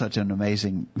built such an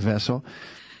amazing vessel.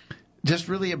 Just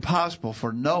really impossible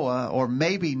for Noah, or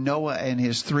maybe Noah and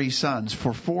his 3 sons,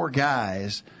 for 4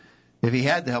 guys, if he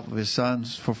had the help of his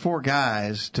sons, for 4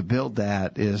 guys to build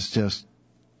that is just,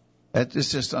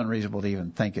 it's just unreasonable to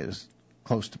even think it is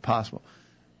close to possible.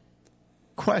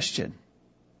 Question.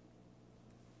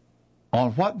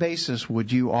 On what basis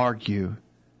would you argue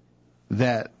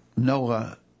that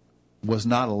Noah was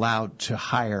not allowed to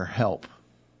hire help?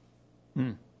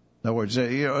 In other words,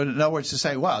 to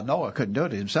say, well, Noah couldn't do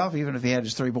it himself, even if he had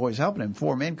his 3 boys helping him.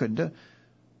 4 men couldn't do it.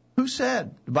 Who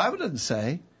said? The Bible doesn't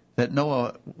say that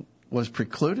Noah was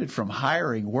precluded from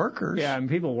hiring workers. Yeah, and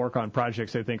people work on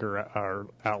projects they think are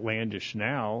outlandish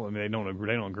now. I mean, they don't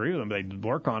agree with them, but they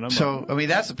work on them. So, I mean,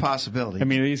 that's a possibility. I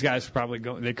mean, these guys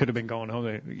they could have been going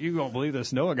home. You won't believe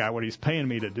this Noah guy, what he's paying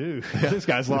me to do. This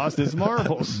guy's lost his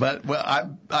marbles. But,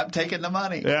 well, I'm taking the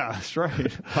money. Yeah, that's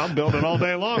right. I'm building all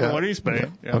day long on what he's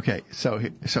paying. Yeah. Okay,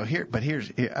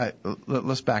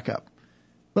 let's back up.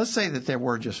 Let's say that there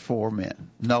were just 4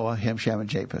 men, Noah, Ham, Shem, and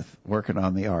Japheth, working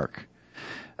on the ark.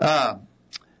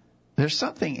 There's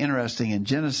something interesting in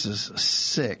Genesis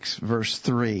 6, verse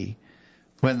 3,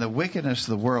 when the wickedness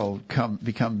of the world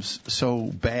becomes so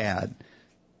bad.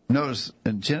 Notice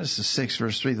in Genesis 6,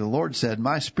 verse 3, the Lord said,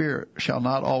 my spirit shall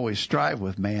not always strive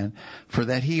with man, for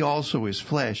that he also is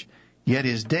flesh, yet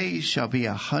his days shall be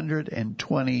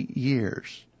 120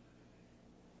 years.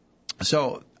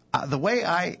 So the way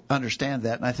I understand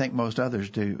that, and I think most others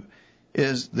do,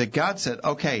 is that God said,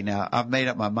 okay, now I've made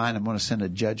up my mind. I'm going to send a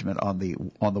judgment on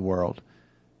the world,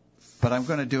 but I'm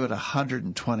going to do it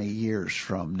 120 years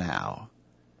from now.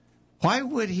 Why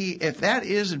would he, if that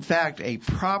is in fact a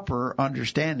proper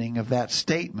understanding of that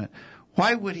statement,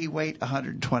 why would he wait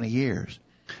 120 years?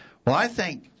 Well, I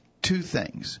think two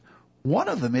things. One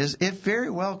of them is it very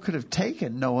well could have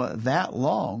taken Noah that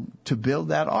long to build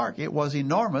that ark. It was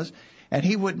enormous, and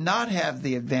he would not have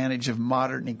the advantage of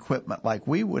modern equipment like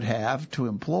we would have to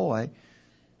employ.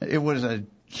 It was a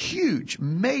huge,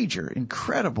 major,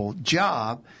 incredible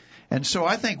job. And so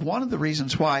I think one of the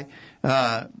reasons why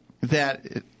that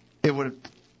it would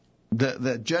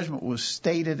the judgment was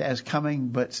stated as coming,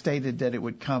 but stated that it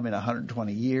would come in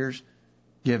 120 years,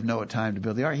 give Noah time to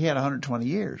build the ark. He had 120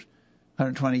 years.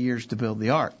 120 years to build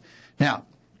the ark. Now,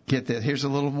 get this. Here's a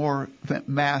little more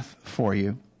math for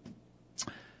you.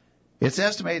 It's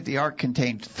estimated the ark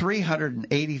contained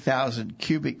 380,000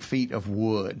 cubic feet of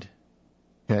wood.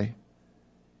 Okay?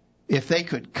 If they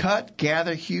could cut,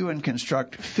 gather, hew, and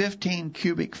construct 15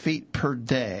 cubic feet per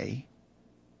day,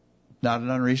 not an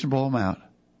unreasonable amount,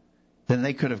 then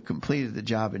they could have completed the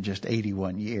job in just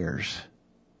 81 years,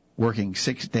 working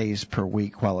 6 days per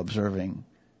week while observing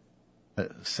a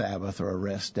Sabbath or a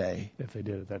rest day. If they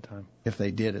did at that time. If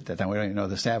they did at that time. We don't even know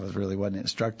the Sabbath really wasn't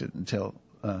instructed until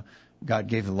God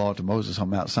gave the law to Moses on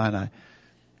Mount Sinai.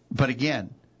 But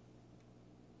again,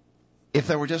 if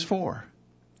there were just 4,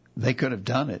 they could have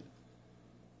done it.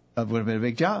 It would have been a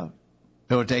big job.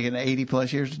 It would have taken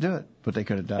 80-plus years to do it, but they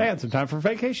could have done it. They had some time for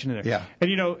vacation in there. Yeah.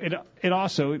 And, it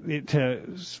also,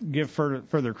 to give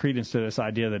further credence to this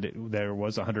idea that there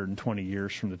was 120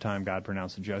 years from the time God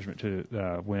pronounced the judgment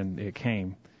to when it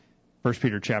came, 1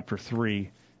 Peter chapter 3,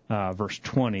 verse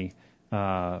 20,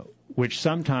 which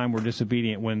sometime were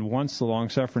disobedient when once the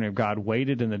long-suffering of God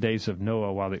waited in the days of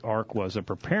Noah while the ark was a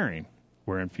preparing,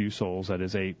 wherein few, that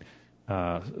is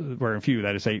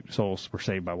 8 souls were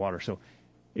saved by water. So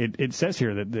it says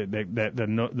here that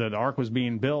the ark was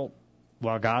being built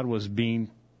while God was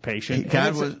being patient.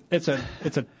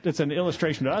 It's an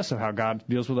illustration to us of how God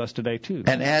deals with us today too.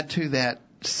 And add to that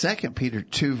 2 Peter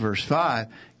 2 verse 5,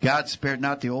 God spared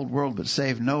not the old world but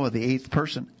saved Noah, the 8th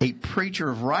person, a preacher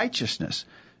of righteousness,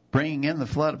 bringing in the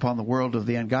flood upon the world of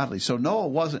the ungodly. So Noah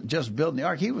wasn't just building the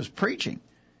ark, he was preaching.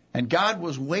 And God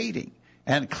was waiting.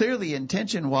 And clearly the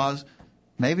intention was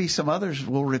maybe some others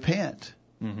will repent.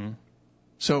 Mm-hmm.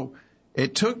 So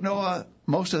it took Noah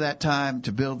most of that time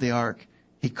to build the ark.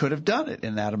 He could have done it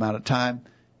in that amount of time.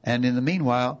 And in the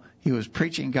meanwhile, he was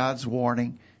preaching God's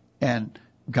warning, and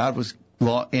God was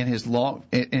in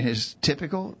his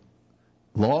typical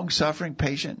long-suffering,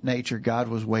 patient nature, God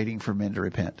was waiting for men to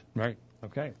repent. Right.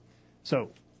 Okay. So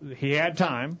he had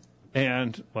time,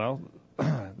 and, well,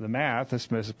 the math, this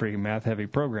is a pretty math-heavy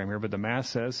program here, but the math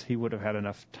says he would have had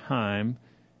enough time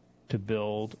to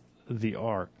build the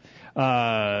ark.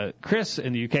 Chris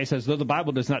in the UK says, though the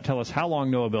Bible does not tell us how long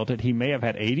Noah built it, he may have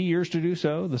had 80 years to do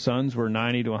so. The sons were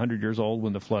 90 to 100 years old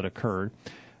when the flood occurred.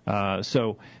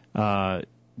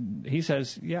 He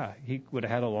says, yeah, he would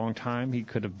have had a long time. He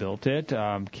could have built it.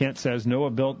 Kent says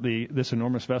Noah built this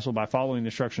enormous vessel by following the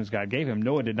instructions God gave him.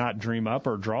 Noah did not dream up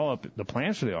or draw up the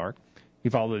plans for the ark. He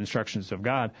followed the instructions of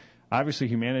God. Obviously,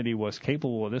 humanity was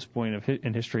capable at this point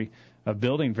in history of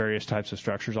building various types of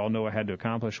structures. All Noah had to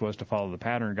accomplish was to follow the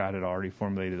pattern God had already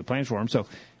formulated the plans for him. So,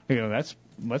 that's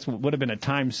would have been a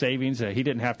time savings. He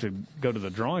didn't have to go to the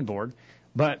drawing board.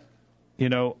 But,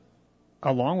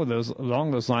 along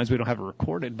those lines, we don't have it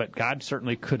recorded, but God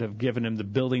certainly could have given him the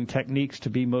building techniques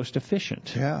to be most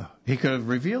efficient. Yeah, he could have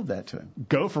revealed that to him.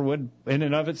 Gopher wood, in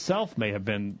and of itself, may have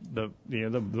been the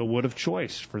wood of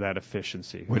choice for that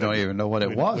efficiency. We don't even know what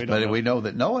it was, but we know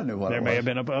that Noah knew what it was. There may have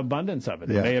been an abundance of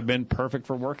it. It may have been perfect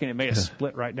for working. It may have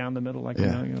split right down the middle,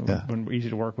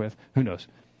 easy to work with. Who knows?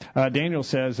 Daniel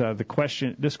says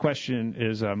this question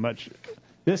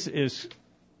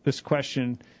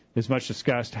is much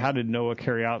discussed. How did Noah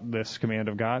carry out this command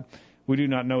of God? We do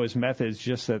not know his methods,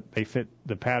 just that they fit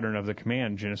the pattern of the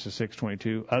command, Genesis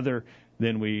 6:22. Other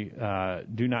than we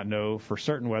do not know for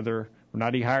certain whether or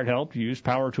not he hired help, used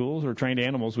power tools, or trained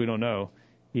animals. We don't know.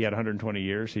 He had 120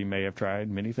 years. He may have tried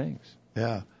many things.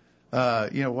 Yeah.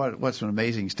 What's an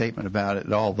amazing statement about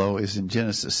it all, though, is in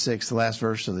Genesis 6, the last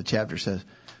verse of the chapter says,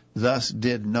 "Thus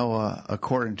did Noah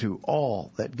according to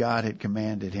all that God had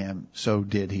commanded him, so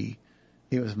did he."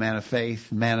 He was a man of faith,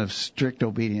 man of strict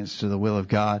obedience to the will of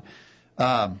God.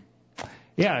 Guest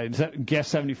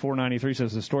 7493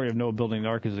 says the story of Noah building the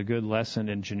ark is a good lesson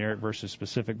in generic versus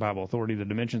specific Bible authority. The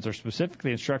dimensions are specific. The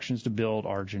instructions to build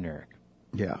are generic.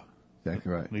 Yeah.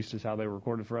 Exactly right. At least is how they were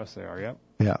recorded for us. They are. Yep.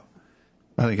 Yeah.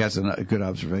 I think that's a good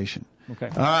observation. Okay.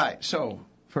 All right. So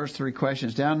first 3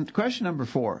 questions down. Question number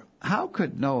 4. How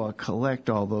could Noah collect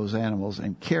all those animals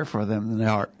and care for them in the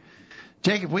ark?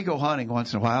 Jacob, we go hunting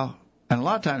once in a while, and a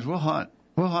lot of times we'll hunt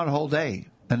a whole day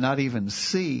and not even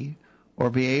see or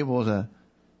be able to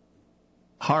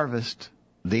harvest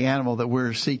the animal that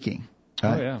we're seeking.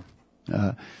 Right? Oh,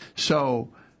 yeah. So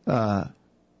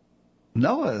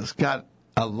Noah's got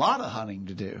a lot of hunting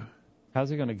to do. How's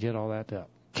he going to get all that up?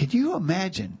 Could you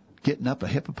imagine getting up a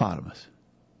hippopotamus?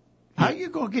 How are you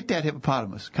going to get that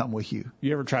hippopotamus come with you?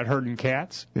 You ever tried herding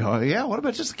cats? Oh, yeah. What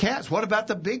about just the cats? What about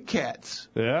the big cats?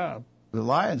 Yeah. The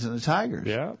lions and the tigers.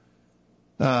 Yeah.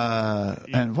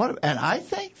 And I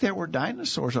think there were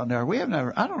dinosaurs on there.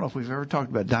 I don't know if we've ever talked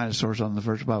about dinosaurs on the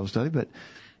Virtual Bible Study, but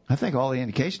I think all the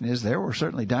indication is there were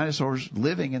certainly dinosaurs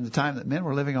living in the time that men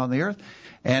were living on the earth,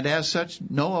 and as such,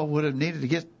 Noah would have needed to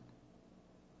get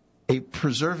a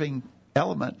preserving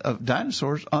element of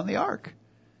dinosaurs on the ark.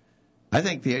 I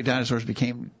think the dinosaurs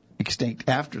became extinct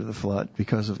after the flood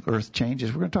because of earth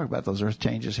changes. We're going to talk about those earth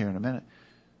changes here in a minute.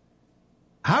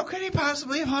 How could he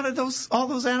possibly have hunted all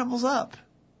those animals up?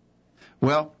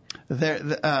 Well,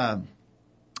 a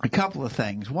couple of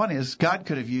things. One is God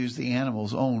could have used the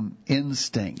animals' own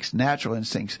instincts, natural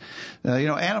instincts.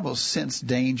 Animals sense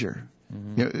danger.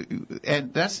 Mm-hmm.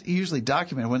 And that's usually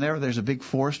documented whenever there's a big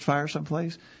forest fire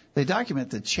someplace. They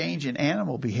document the change in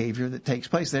animal behavior that takes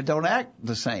place. They don't act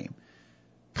the same.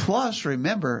 Plus,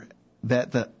 remember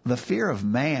that the fear of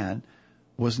man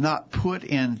was not put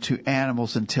into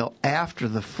animals until after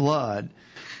the flood.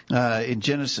 In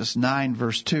Genesis 9,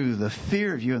 verse 2, the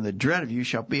fear of you and the dread of you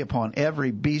shall be upon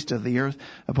every beast of the earth,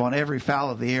 upon every fowl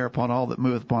of the air, upon all that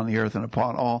moveth upon the earth, and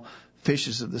upon all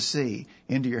fishes of the sea.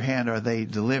 Into your hand are they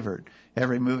delivered.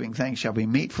 Every moving thing shall be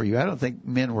meat for you. I don't think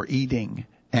men were eating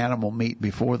animal meat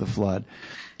before the flood.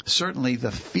 Certainly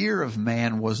the fear of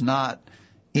man was not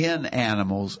in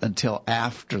animals until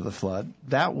after the flood.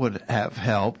 That would have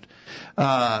helped.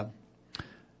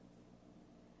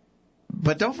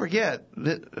 But don't forget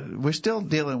that we're still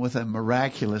dealing with a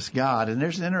miraculous God. And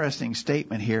there's an interesting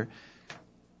statement here.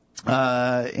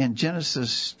 In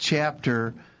Genesis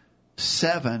chapter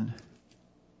 7,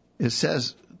 it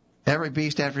says, every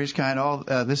beast after his kind,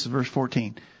 this is verse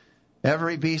 14.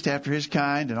 Every beast after his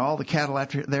kind, and all the cattle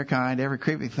after their kind, every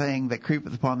creeping thing that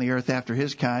creepeth upon the earth after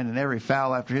his kind, and every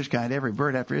fowl after his kind, every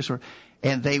bird after his sort.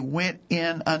 And they went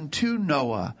in unto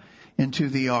Noah into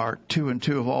the ark, 2 and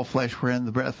 2 of all flesh wherein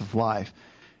the breath of life.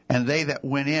 And they that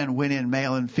went in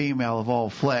male and female of all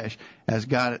flesh, as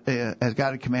God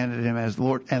had commanded him, as the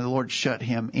Lord, and the Lord shut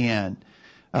him in.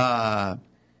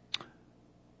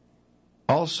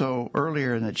 Also,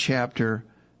 earlier in the chapter,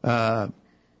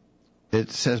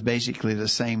 it says basically the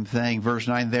same thing. Verse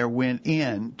 9, there went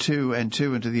in 2 and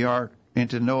 2 into the ark,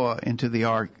 into Noah, into the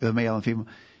ark, the male and female.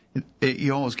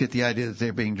 You almost get the idea that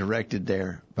they're being directed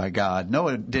there by God.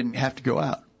 Noah didn't have to go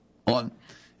out on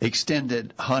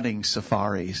extended hunting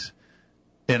safaris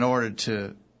in order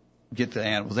to get the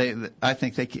animals. I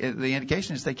think the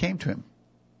indication is they came to him.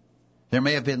 There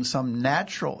may have been some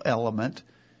natural element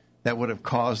that would have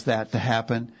caused that to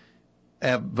happen,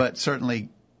 but certainly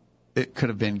it could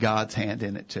have been God's hand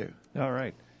in it too. All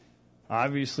right.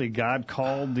 Obviously, God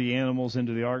called the animals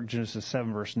into the ark, Genesis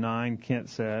 7, verse 9, Kent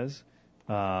says.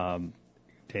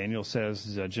 Daniel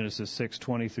says, Genesis 6,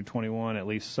 20 through 21, at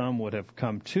least some would have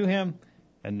come to him,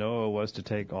 and Noah was to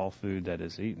take all food that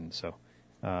is eaten. So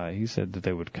he said that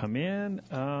they would come in,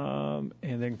 and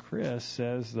then Chris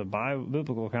says, the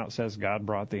biblical account says God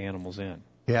brought the animals in.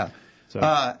 Yeah. So,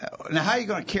 now, how are you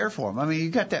going to care for them? I mean,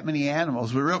 you got that many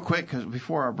animals. But real quick, because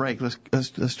before our break,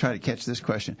 let's try to catch this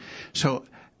question. So,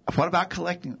 what about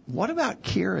collecting? What about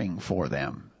caring for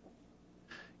them?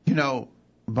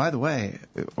 By the way,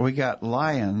 we got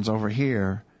lions over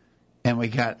here, and we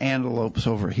got antelopes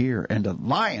over here, and the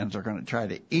lions are going to try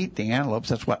to eat the antelopes.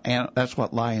 That's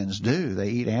what lions do.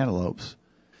 They eat antelopes.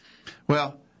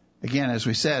 Well, again, as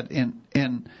we said,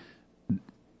 in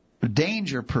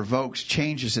danger provokes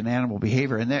changes in animal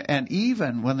behavior, and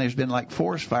even when there's been like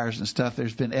forest fires and stuff,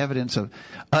 there's been evidence of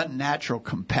unnatural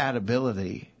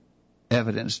compatibility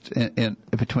evidenced in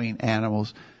between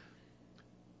animals.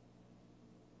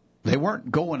 They weren't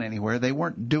going anywhere. They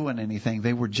weren't doing anything.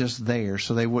 They were just there.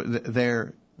 So they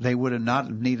would have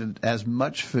not needed as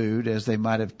much food as they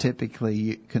might have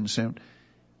typically consumed.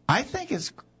 I think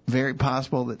it's very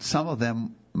possible that some of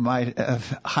them might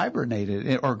have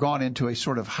hibernated or gone into a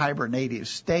sort of hibernative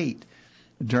state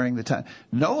during the time.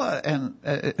 Noah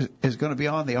is going to be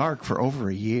on the ark for over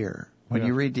a year. When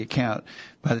you read the account,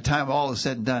 by the time all is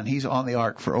said and done, he's on the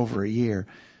ark for over a year.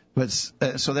 But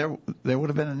so there would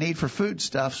have been a need for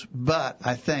foodstuffs, but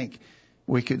I think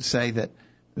we could say that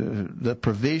the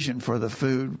provision for the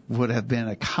food would have been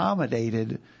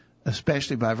accommodated,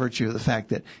 especially by virtue of the fact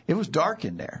that it was dark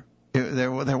in there.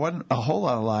 There wasn't a whole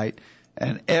lot of light,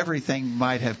 and everything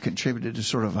might have contributed to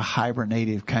sort of a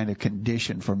hibernative kind of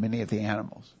condition for many of the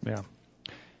animals. Yeah.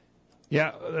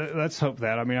 Yeah, let's hope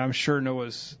that. I mean, I'm sure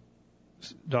Noah's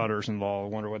daughters-in-law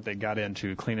wonder what they got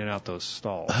into cleaning out those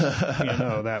stalls.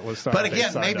 That was something. But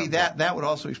again, maybe that would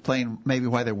also explain maybe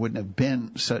why there wouldn't have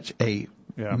been such a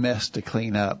mess to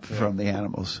clean up from the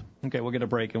animals. Okay, we'll get a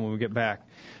break, and when we get back.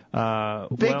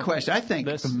 Big question. I think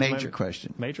the major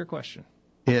question. Major question.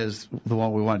 Is the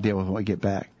one we want to deal with when we get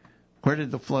back. Where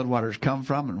did the floodwaters come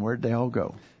from, and where did they all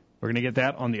go? We're going to get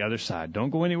that on the other side.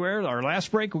 Don't go anywhere. Our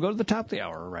last break, we'll go to the top of the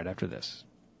hour right after this.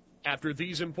 After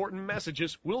these important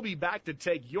messages, we'll be back to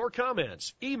take your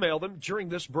comments. Email them during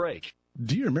this break.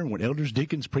 Do you remember when elders,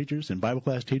 deacons, preachers, and Bible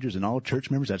class teachers and all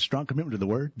church members had strong commitment to the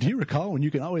Word? Do you recall when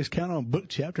you can always count on book,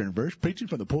 chapter, and verse preaching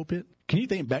from the pulpit? Can you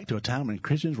think back to a time when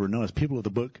Christians were known as people of the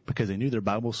book because they knew their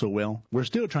Bible so well? We're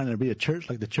still trying to be a church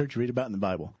like the church you read about in the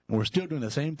Bible, and we're still doing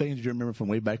the same things you remember from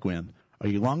way back when. Are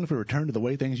you longing for a return to the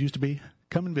way things used to be?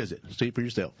 Come and visit. See it for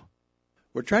yourself.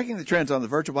 We're tracking the trends on the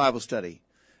virtual Bible study.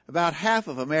 About half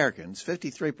of Americans,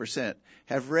 53%,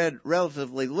 have read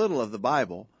relatively little of the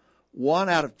Bible. 1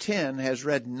 out of 10 has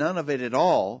read none of it at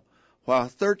all, while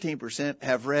 13%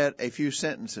 have read a few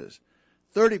sentences.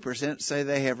 30% say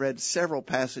they have read several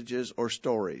passages or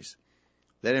stories.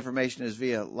 That information is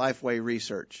via Lifeway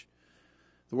Research.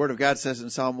 The Word of God says in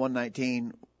Psalm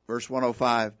 119, verse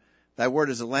 105, Thy word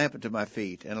is a lamp unto my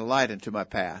feet and a light unto my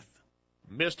path.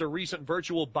 Missed a recent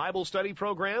virtual Bible study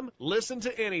program? Listen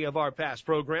to any of our past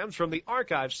programs from the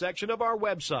archive section of our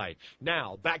website.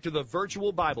 Now, back to the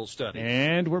virtual Bible study.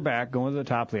 And we're back, going to the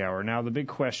top of the hour. Now, the big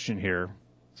question here,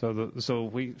 so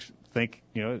we think,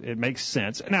 it makes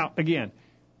sense. Now, again,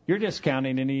 you're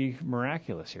discounting any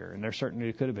miraculous here, and there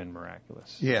certainly could have been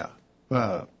miraculous. Yeah.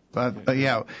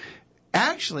 Yeah.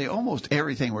 Actually, almost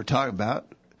everything we're talking about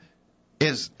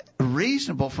is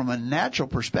reasonable from a natural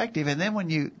perspective, and then when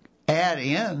you add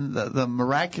in the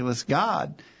miraculous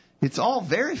God, it's all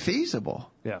very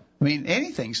feasible. Yeah. I mean,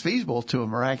 anything's feasible to a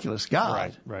miraculous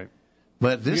God. Right.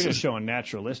 But this You're just showing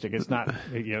naturalistic. It's not,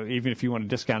 even if you want to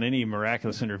discount any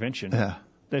miraculous intervention,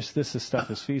 this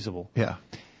stuff is feasible. Yeah.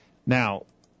 Now,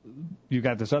 you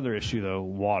got this other issue, though,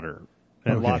 water,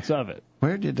 and lots of it.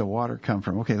 Where did the water come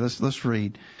from? Okay, let's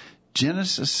read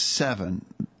Genesis 7,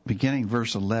 beginning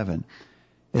verse 11.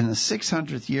 In the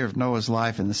 600th year of Noah's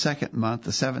life, in the second month,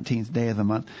 the 17th day of the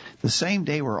month, the same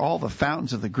day were all the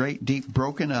fountains of the great deep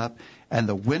broken up, and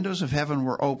the windows of heaven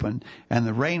were opened, and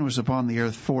the rain was upon the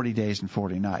earth 40 days and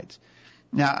 40 nights.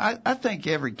 Now, I think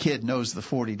every kid knows the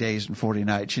 40 days and 40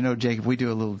 nights. Jacob, we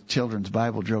do a little children's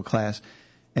Bible drill class,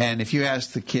 and if you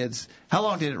ask the kids, how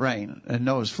long did it rain in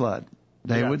Noah's flood?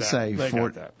 They would say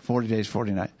 40 days,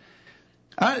 40 nights.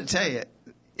 I got to tell you,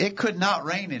 it could not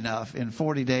rain enough in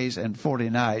 40 days and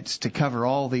 40 nights to cover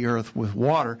all the earth with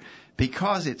water,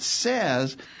 because it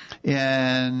says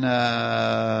in,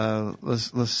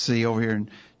 let's see over here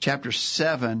in chapter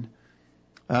 7,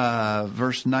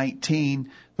 verse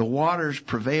 19, the waters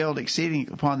prevailed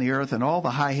exceeding upon the earth, and all the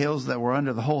high hills that were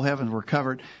under the whole heavens were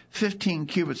covered. 15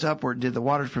 cubits upward did the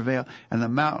waters prevail, and the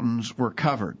mountains were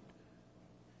covered.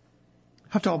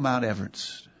 How tall Mount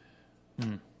Everest?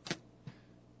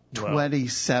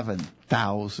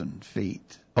 27,000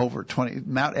 feet.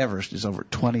 Mount Everest is over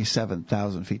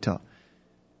 27,000 feet tall.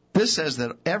 This says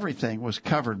that everything was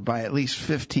covered by at least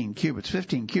 15 cubits.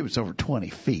 15 cubits over 20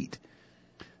 feet.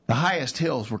 The highest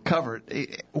hills were covered.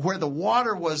 Where the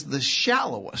water was the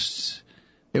shallowest,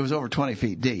 it was over 20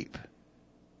 feet deep.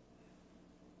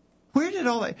 Where did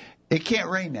all that... It can't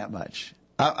rain that much.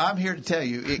 I'm here to tell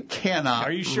you, it cannot.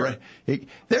 Are you sure?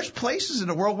 There's places in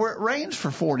the world where it rains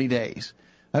for 40 days.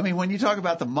 I mean, when you talk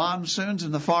about the monsoons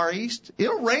in the Far East,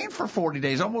 it'll rain for 40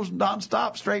 days, almost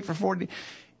nonstop, straight for 40 days.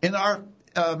 In our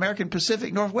American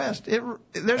Pacific Northwest,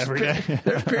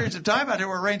 there's periods of time out there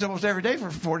where it rains almost every day for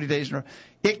 40 days.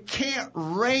 It can't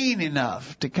rain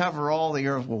enough to cover all the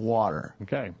earth with water.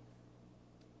 Okay.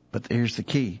 But here's the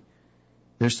key.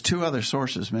 There's two other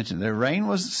sources mentioned. The rain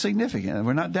was significant, and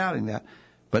we're not doubting that.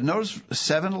 But notice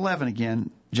 7:11 again,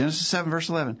 Genesis 7, verse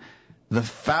 11. The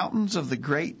fountains of the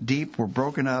great deep were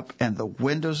broken up, and the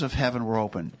windows of heaven were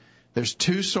opened. There's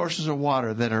two sources of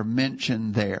water that are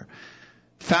mentioned there.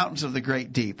 Fountains of the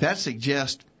great deep. That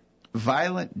suggests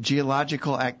violent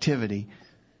geological activity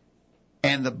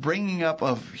and the bringing up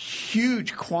of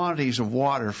huge quantities of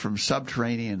water from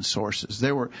subterranean sources.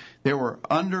 There were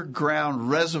underground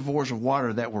reservoirs of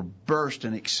water that were burst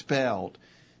and expelled.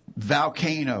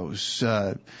 Volcanoes,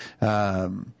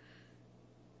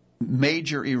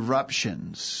 major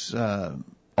eruptions,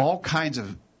 all kinds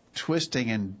of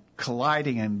twisting and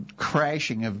colliding and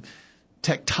crashing of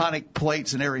tectonic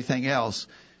plates and everything else.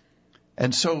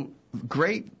 And so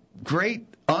great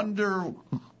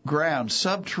underground,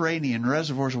 subterranean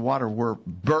reservoirs of water were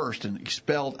burst and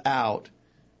expelled out.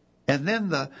 And then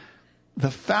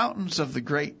the fountains of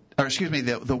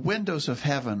the windows of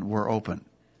heaven were opened.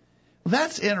 Well,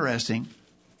 that's interesting.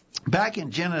 Back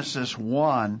in Genesis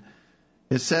 1,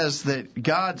 it says that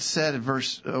God said in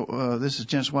this is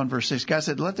Genesis 1, verse 6, God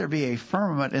said, "Let there be a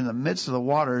firmament in the midst of the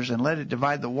waters, and let it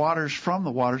divide the waters from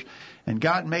the waters. And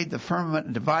God made the firmament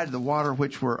and divided the water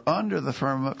which were under the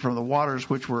firmament from the waters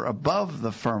which were above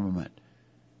the firmament."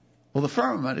 Well, the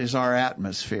firmament is our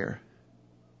atmosphere.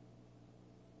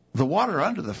 The water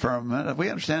under the firmament, we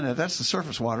understand that that's the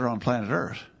surface water on planet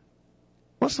Earth.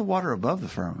 What's the water above the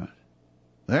firmament?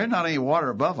 There's not any water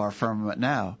above our firmament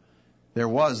now. There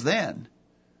was then.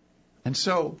 And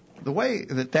so the way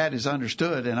that is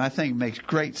understood, and I think makes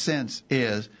great sense,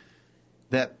 is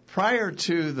that prior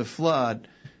to the flood,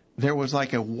 there was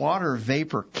like a water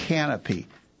vapor canopy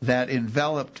that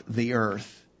enveloped the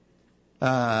earth.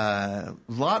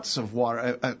 Lots of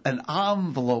water, an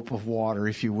envelope of water,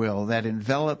 if you will, that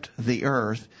enveloped the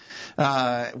earth,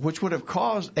 which would have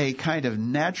caused a kind of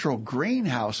natural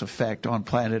greenhouse effect on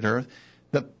planet Earth.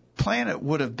 The planet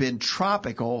would have been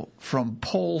tropical from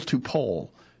pole to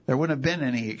pole. There wouldn't have been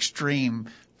any extreme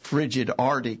frigid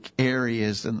Arctic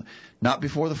areas, and not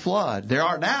before the flood. There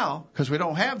are now, because we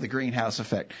don't have the greenhouse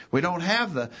effect. We don't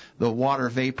have the water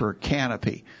vapor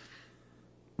canopy.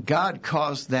 God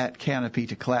caused that canopy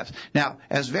to collapse. Now,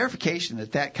 as verification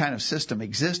that kind of system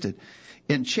existed,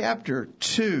 in chapter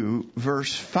 2,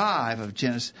 verse 5 of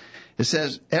Genesis, it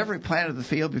says, "Every plant of the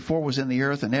field before was in the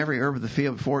earth, and every herb of the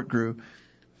field before it grew.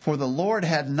 For the Lord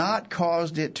had not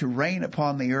caused it to rain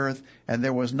upon the earth, and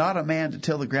there was not a man to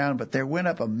till the ground, but there went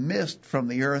up a mist from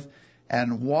the earth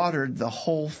and watered the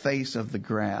whole face of the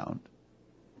ground."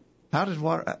 How did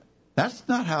water? That's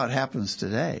not how it happens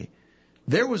today.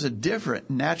 There was a different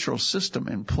natural system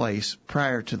in place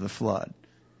prior to the flood.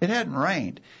 It hadn't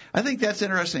rained. I think that's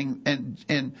interesting.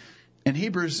 In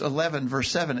Hebrews 11, verse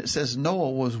 7, it says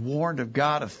Noah was warned of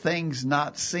God of things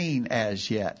not seen as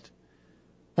yet.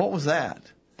 What was that?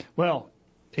 Well,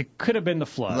 it could have been the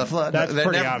flood. The flood. That's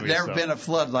pretty obvious. Never been a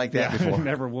flood like that before.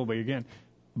 Never will be again.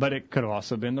 But it could have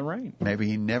also been the rain. Maybe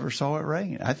he never saw it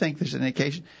rain. I think there's an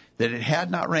indication that it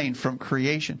had not rained from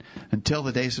creation until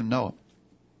the days of Noah.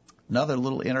 Another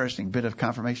little interesting bit of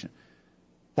confirmation.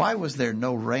 Why was there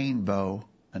no rainbow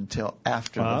until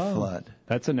after the flood?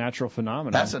 That's a natural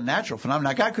phenomenon. That's a natural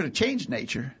phenomenon. Now, God could have changed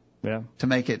nature to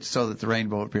make it so that the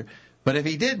rainbow would appear. But if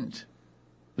he didn't,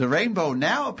 the rainbow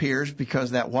now appears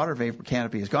because that water vapor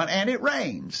canopy is gone, and it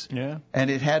rains. Yeah. And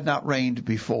it had not rained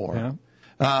before.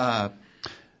 Yeah.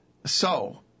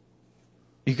 So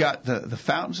you got the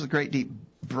fountains of the great deep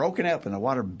broken up and the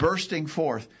water bursting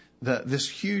forth. This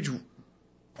huge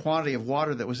quantity of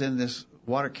water that was in this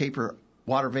water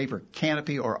vapor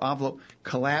canopy or envelope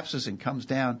collapses and comes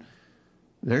down.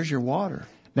 There's your water.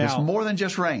 Now, it's more than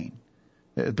just rain,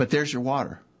 but there's your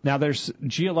water. Now, there's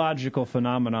geological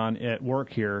phenomenon at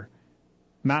work here.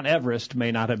 Mount Everest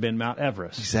may not have been Mount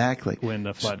Everest. Exactly. When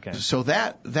the flood came. So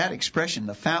that expression,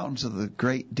 the fountains of the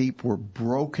great deep were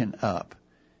broken up,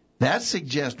 that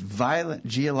suggests violent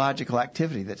geological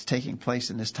activity that's taking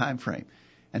place in this time frame.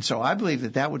 And so I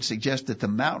believe that would suggest that the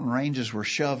mountain ranges were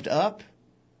shoved up.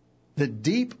 The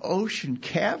deep ocean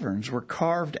caverns were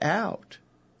carved out.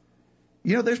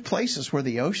 You know, there's places where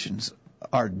the oceans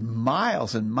are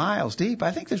miles and miles deep.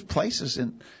 I think there's places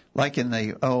like in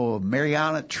the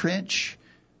Mariana Trench.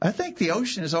 I think the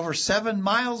ocean is over 7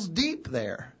 miles deep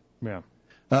there. Yeah.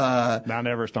 Mount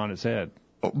Everest on its head.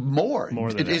 More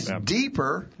than it's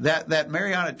deeper. That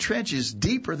Mariana Trench is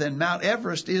deeper than Mount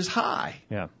Everest is high.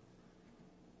 Yeah.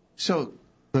 So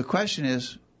the question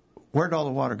is, where did all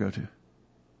the water go to?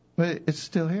 Well, it's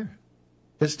still here.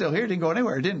 It's still here. It didn't go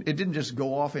anywhere. It didn't just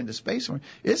go off into space.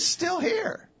 It's still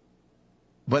here.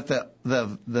 But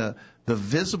the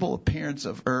visible appearance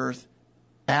of Earth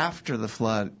after the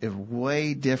flood is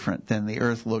way different than the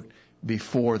Earth looked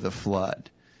before the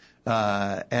flood.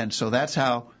 And so that's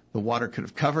how the water could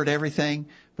have covered everything.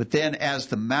 But then as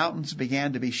the mountains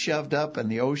began to be shoved up and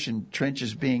the ocean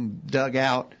trenches being dug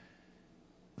out,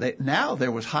 now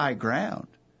there was high ground.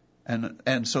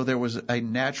 And so there was a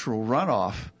natural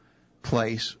runoff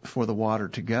place for the water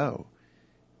to go.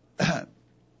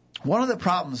 one of the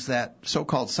problems that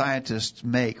so-called scientists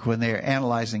make when they're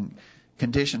analyzing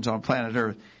conditions on planet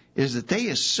Earth is that they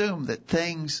assume that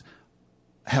things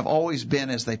have always been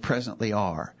as they presently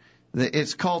are.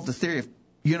 It's called the theory of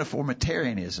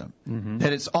uniformitarianism,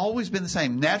 that it's always been the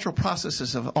same. Natural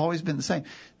processes have always been the same.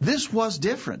 This was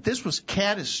different. This was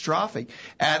catastrophic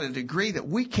at a degree that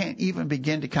we can't even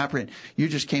begin to comprehend. You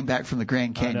just came back from the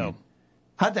Grand Canyon. I know.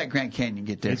 How'd that Grand Canyon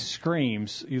get there? It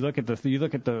screams. You look at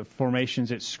the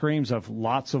formations. It screams of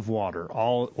lots of water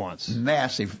all at once.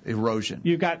 Massive erosion.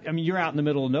 You're out in the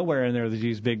middle of nowhere, and there's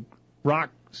these big rock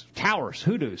towers,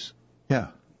 hoodoos. Yeah.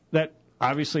 That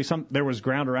obviously there was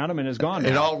ground around them and is gone now.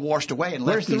 It all washed away and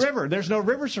Where's the river? There's no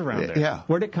rivers around there. Yeah.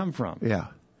 Where'd it come from? Yeah.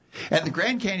 And the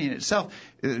Grand Canyon itself,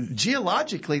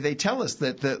 geologically, they tell us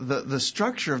that the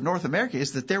structure of North America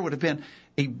is that there would have been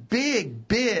a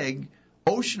big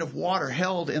ocean of water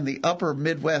held in the upper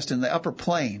Midwest, in the upper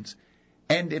plains,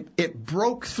 and it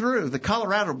broke through. The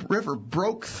Colorado River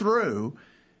broke through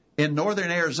in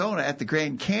northern Arizona at the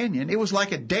Grand Canyon. It was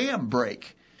like a dam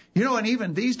break. You know, and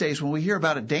even these days when we hear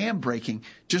about a dam breaking,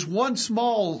 just one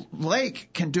small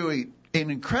lake can do an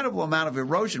incredible amount of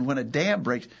erosion when a dam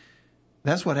breaks.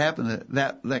 That's what happened.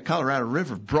 That Colorado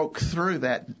River broke through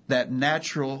that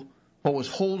natural, what was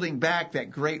holding back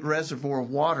that great reservoir of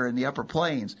water in the upper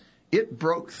plains. It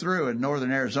broke through in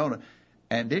northern Arizona,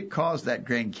 and it caused that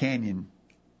Grand Canyon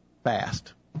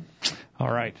fast.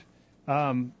 All right.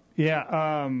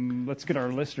 Let's get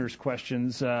our listeners'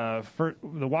 questions. The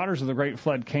waters of the Great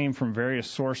Flood came from various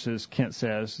sources, Kent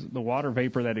says. The water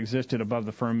vapor that existed above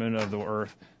the firmament of the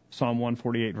earth, Psalm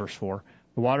 148, verse 4.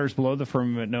 The waters below the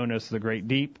firmament known as the Great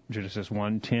Deep, Genesis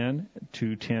 1:10,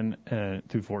 2:10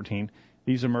 through 14.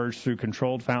 These emerged through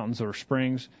controlled fountains or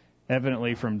springs,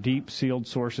 evidently from deep sealed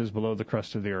sources below the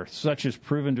crust of the earth. Such is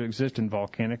proven to exist in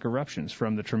volcanic eruptions.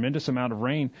 From the tremendous amount of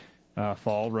rain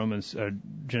fall,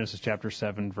 Genesis chapter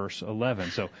 7, verse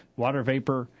 11. So water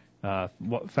vapor,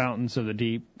 fountains of the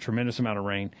deep, tremendous amount of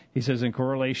rain. He says in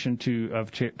correlation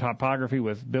of topography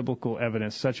with biblical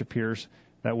evidence, such appears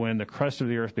that when the crust of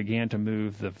the earth began to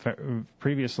move, the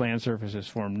previous land surfaces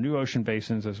formed new ocean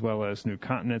basins as well as new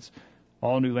continents.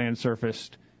 All new land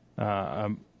surfaced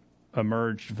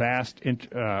emerged as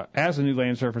the new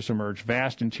land surface emerged,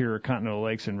 vast interior continental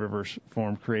lakes and rivers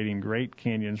formed, creating great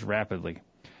canyons rapidly.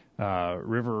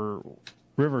 Rivers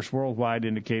worldwide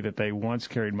indicate that they once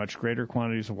carried much greater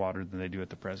quantities of water than they do at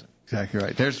the present. Exactly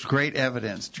right. There's great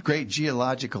evidence, great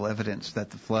geological evidence that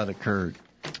the flood occurred.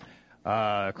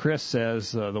 Chris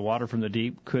says the water from the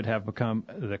deep could have become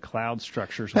the cloud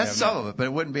structures. That's some of it, but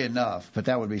it wouldn't be enough. But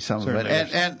that would be some of it.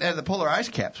 And the polar ice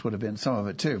caps would have been some of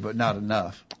it, too, but not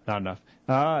enough. Not enough.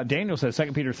 Daniel says,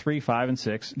 2 Peter 3, 5, and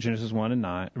 6, Genesis 1 and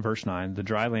 9, verse 9, the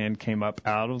dry land came up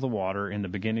out of the water. In the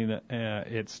beginning,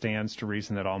 it stands to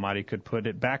reason that Almighty could put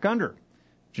it back under.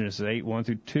 Genesis 8, 1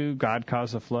 through 2, God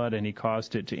caused the flood, and he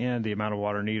caused it to end. The amount of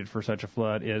water needed for such a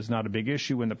flood is not a big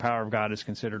issue when the power of God is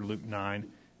considered. Luke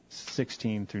 9,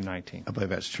 16 through 19. I believe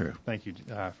that's true. Thank you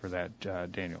for that,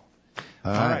 Daniel.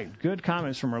 All right. Good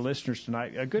comments from our listeners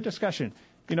tonight. A good discussion.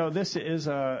 You know, this is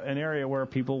an area where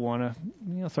people want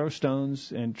to, throw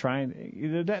stones and try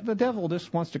and. The devil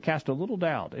just wants to cast a little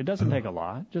doubt. It doesn't take a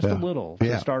lot, just a little,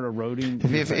 to start eroding.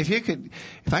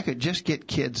 If I could just get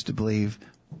kids to believe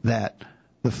that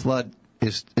the flood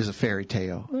is a fairy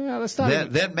tale. Well, that's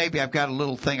not then maybe I've got a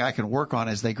little thing I can work on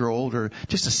as they grow older.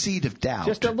 Just a seed of doubt.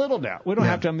 Just a little doubt. We don't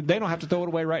have to. They don't have to throw it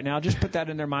away right now. Just put that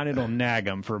in their mind. It'll nag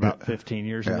them for about 15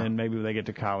 years, and then maybe when they get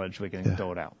to college, we can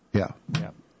throw it out. Yeah.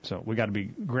 So we got to be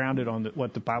grounded on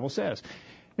what the Bible says,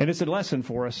 and it's a lesson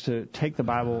for us to take the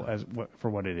Bible for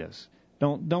what it is.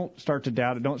 Don't start to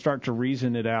doubt it. Don't start to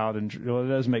reason it out. And it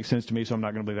doesn't make sense to me, so I'm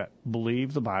not going to believe that.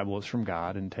 Believe the Bible is from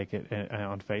God and take it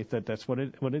on faith that that's what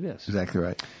it is. Exactly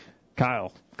right.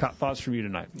 Kyle, thoughts from you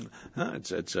tonight?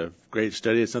 It's a great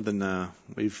study. It's something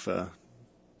we've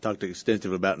talked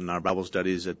extensively about in our Bible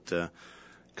studies at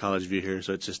College View here.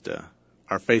 So it's just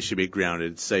our faith should be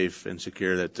grounded, safe, and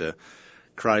secure. That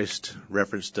Christ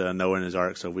referenced Noah and his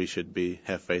ark, so we should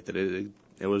have faith that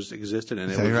it was existed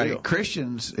and it was real.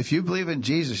 Christians, if you believe in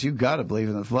Jesus, you've got to believe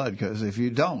in the flood, because if you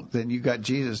don't, then you've got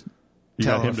Jesus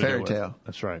telling a fairy tale.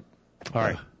 That's right. All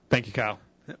right. Thank you, Kyle.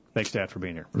 Thanks, Dad, for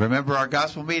being here. Remember, our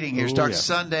gospel meeting here starts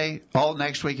Sunday, all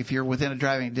next week. If you're within a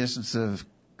driving distance of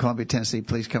Columbia, Tennessee,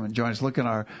 please come and join us. Look on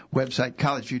our website,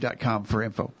 collegeview.com, for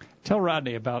info. Tell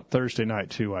Rodney about Thursday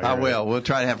night, too. I will. We'll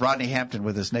try to have Rodney Hampton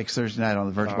with us next Thursday night on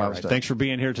the Virtual Bible Study. Thanks for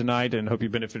being here tonight, and hope you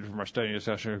benefited from our study and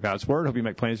discussion of God's Word. Hope you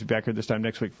make plans to be back here this time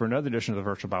next week for another edition of the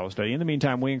Virtual Bible Study. In the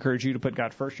meantime, we encourage you to put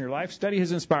God first in your life, study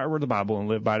His inspired Word, the Bible, and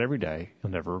live by it every day.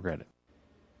 You'll never regret it.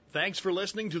 Thanks for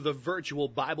listening to the Virtual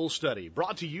Bible Study,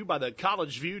 brought to you by the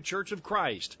College View Church of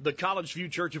Christ. The College View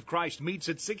Church of Christ meets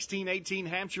at 1618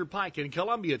 Hampshire Pike in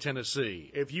Columbia,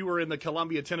 Tennessee. If you are in the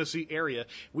Columbia, Tennessee area,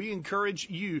 we encourage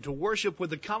you to worship with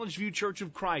the College View Church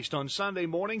of Christ on Sunday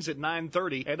mornings at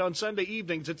 9:30 and on Sunday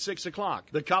evenings at 6 o'clock.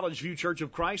 The College View Church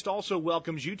of Christ also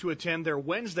welcomes you to attend their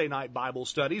Wednesday night Bible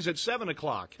studies at 7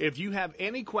 o'clock. If you have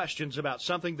any questions about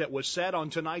something that was said on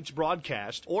tonight's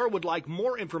broadcast or would like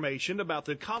more information about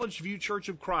the College View Church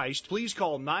of Christ, please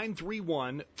call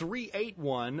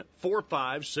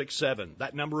 931-381-4567.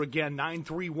 That number again,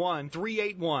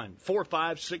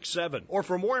 931-381-4567. Or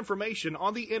for more information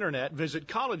on the internet, visit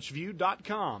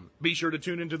collegeview.com. Be sure to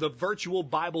tune into the Virtual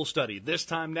Bible Study this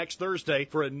time next Thursday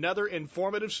for another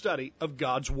informative study of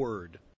God's Word.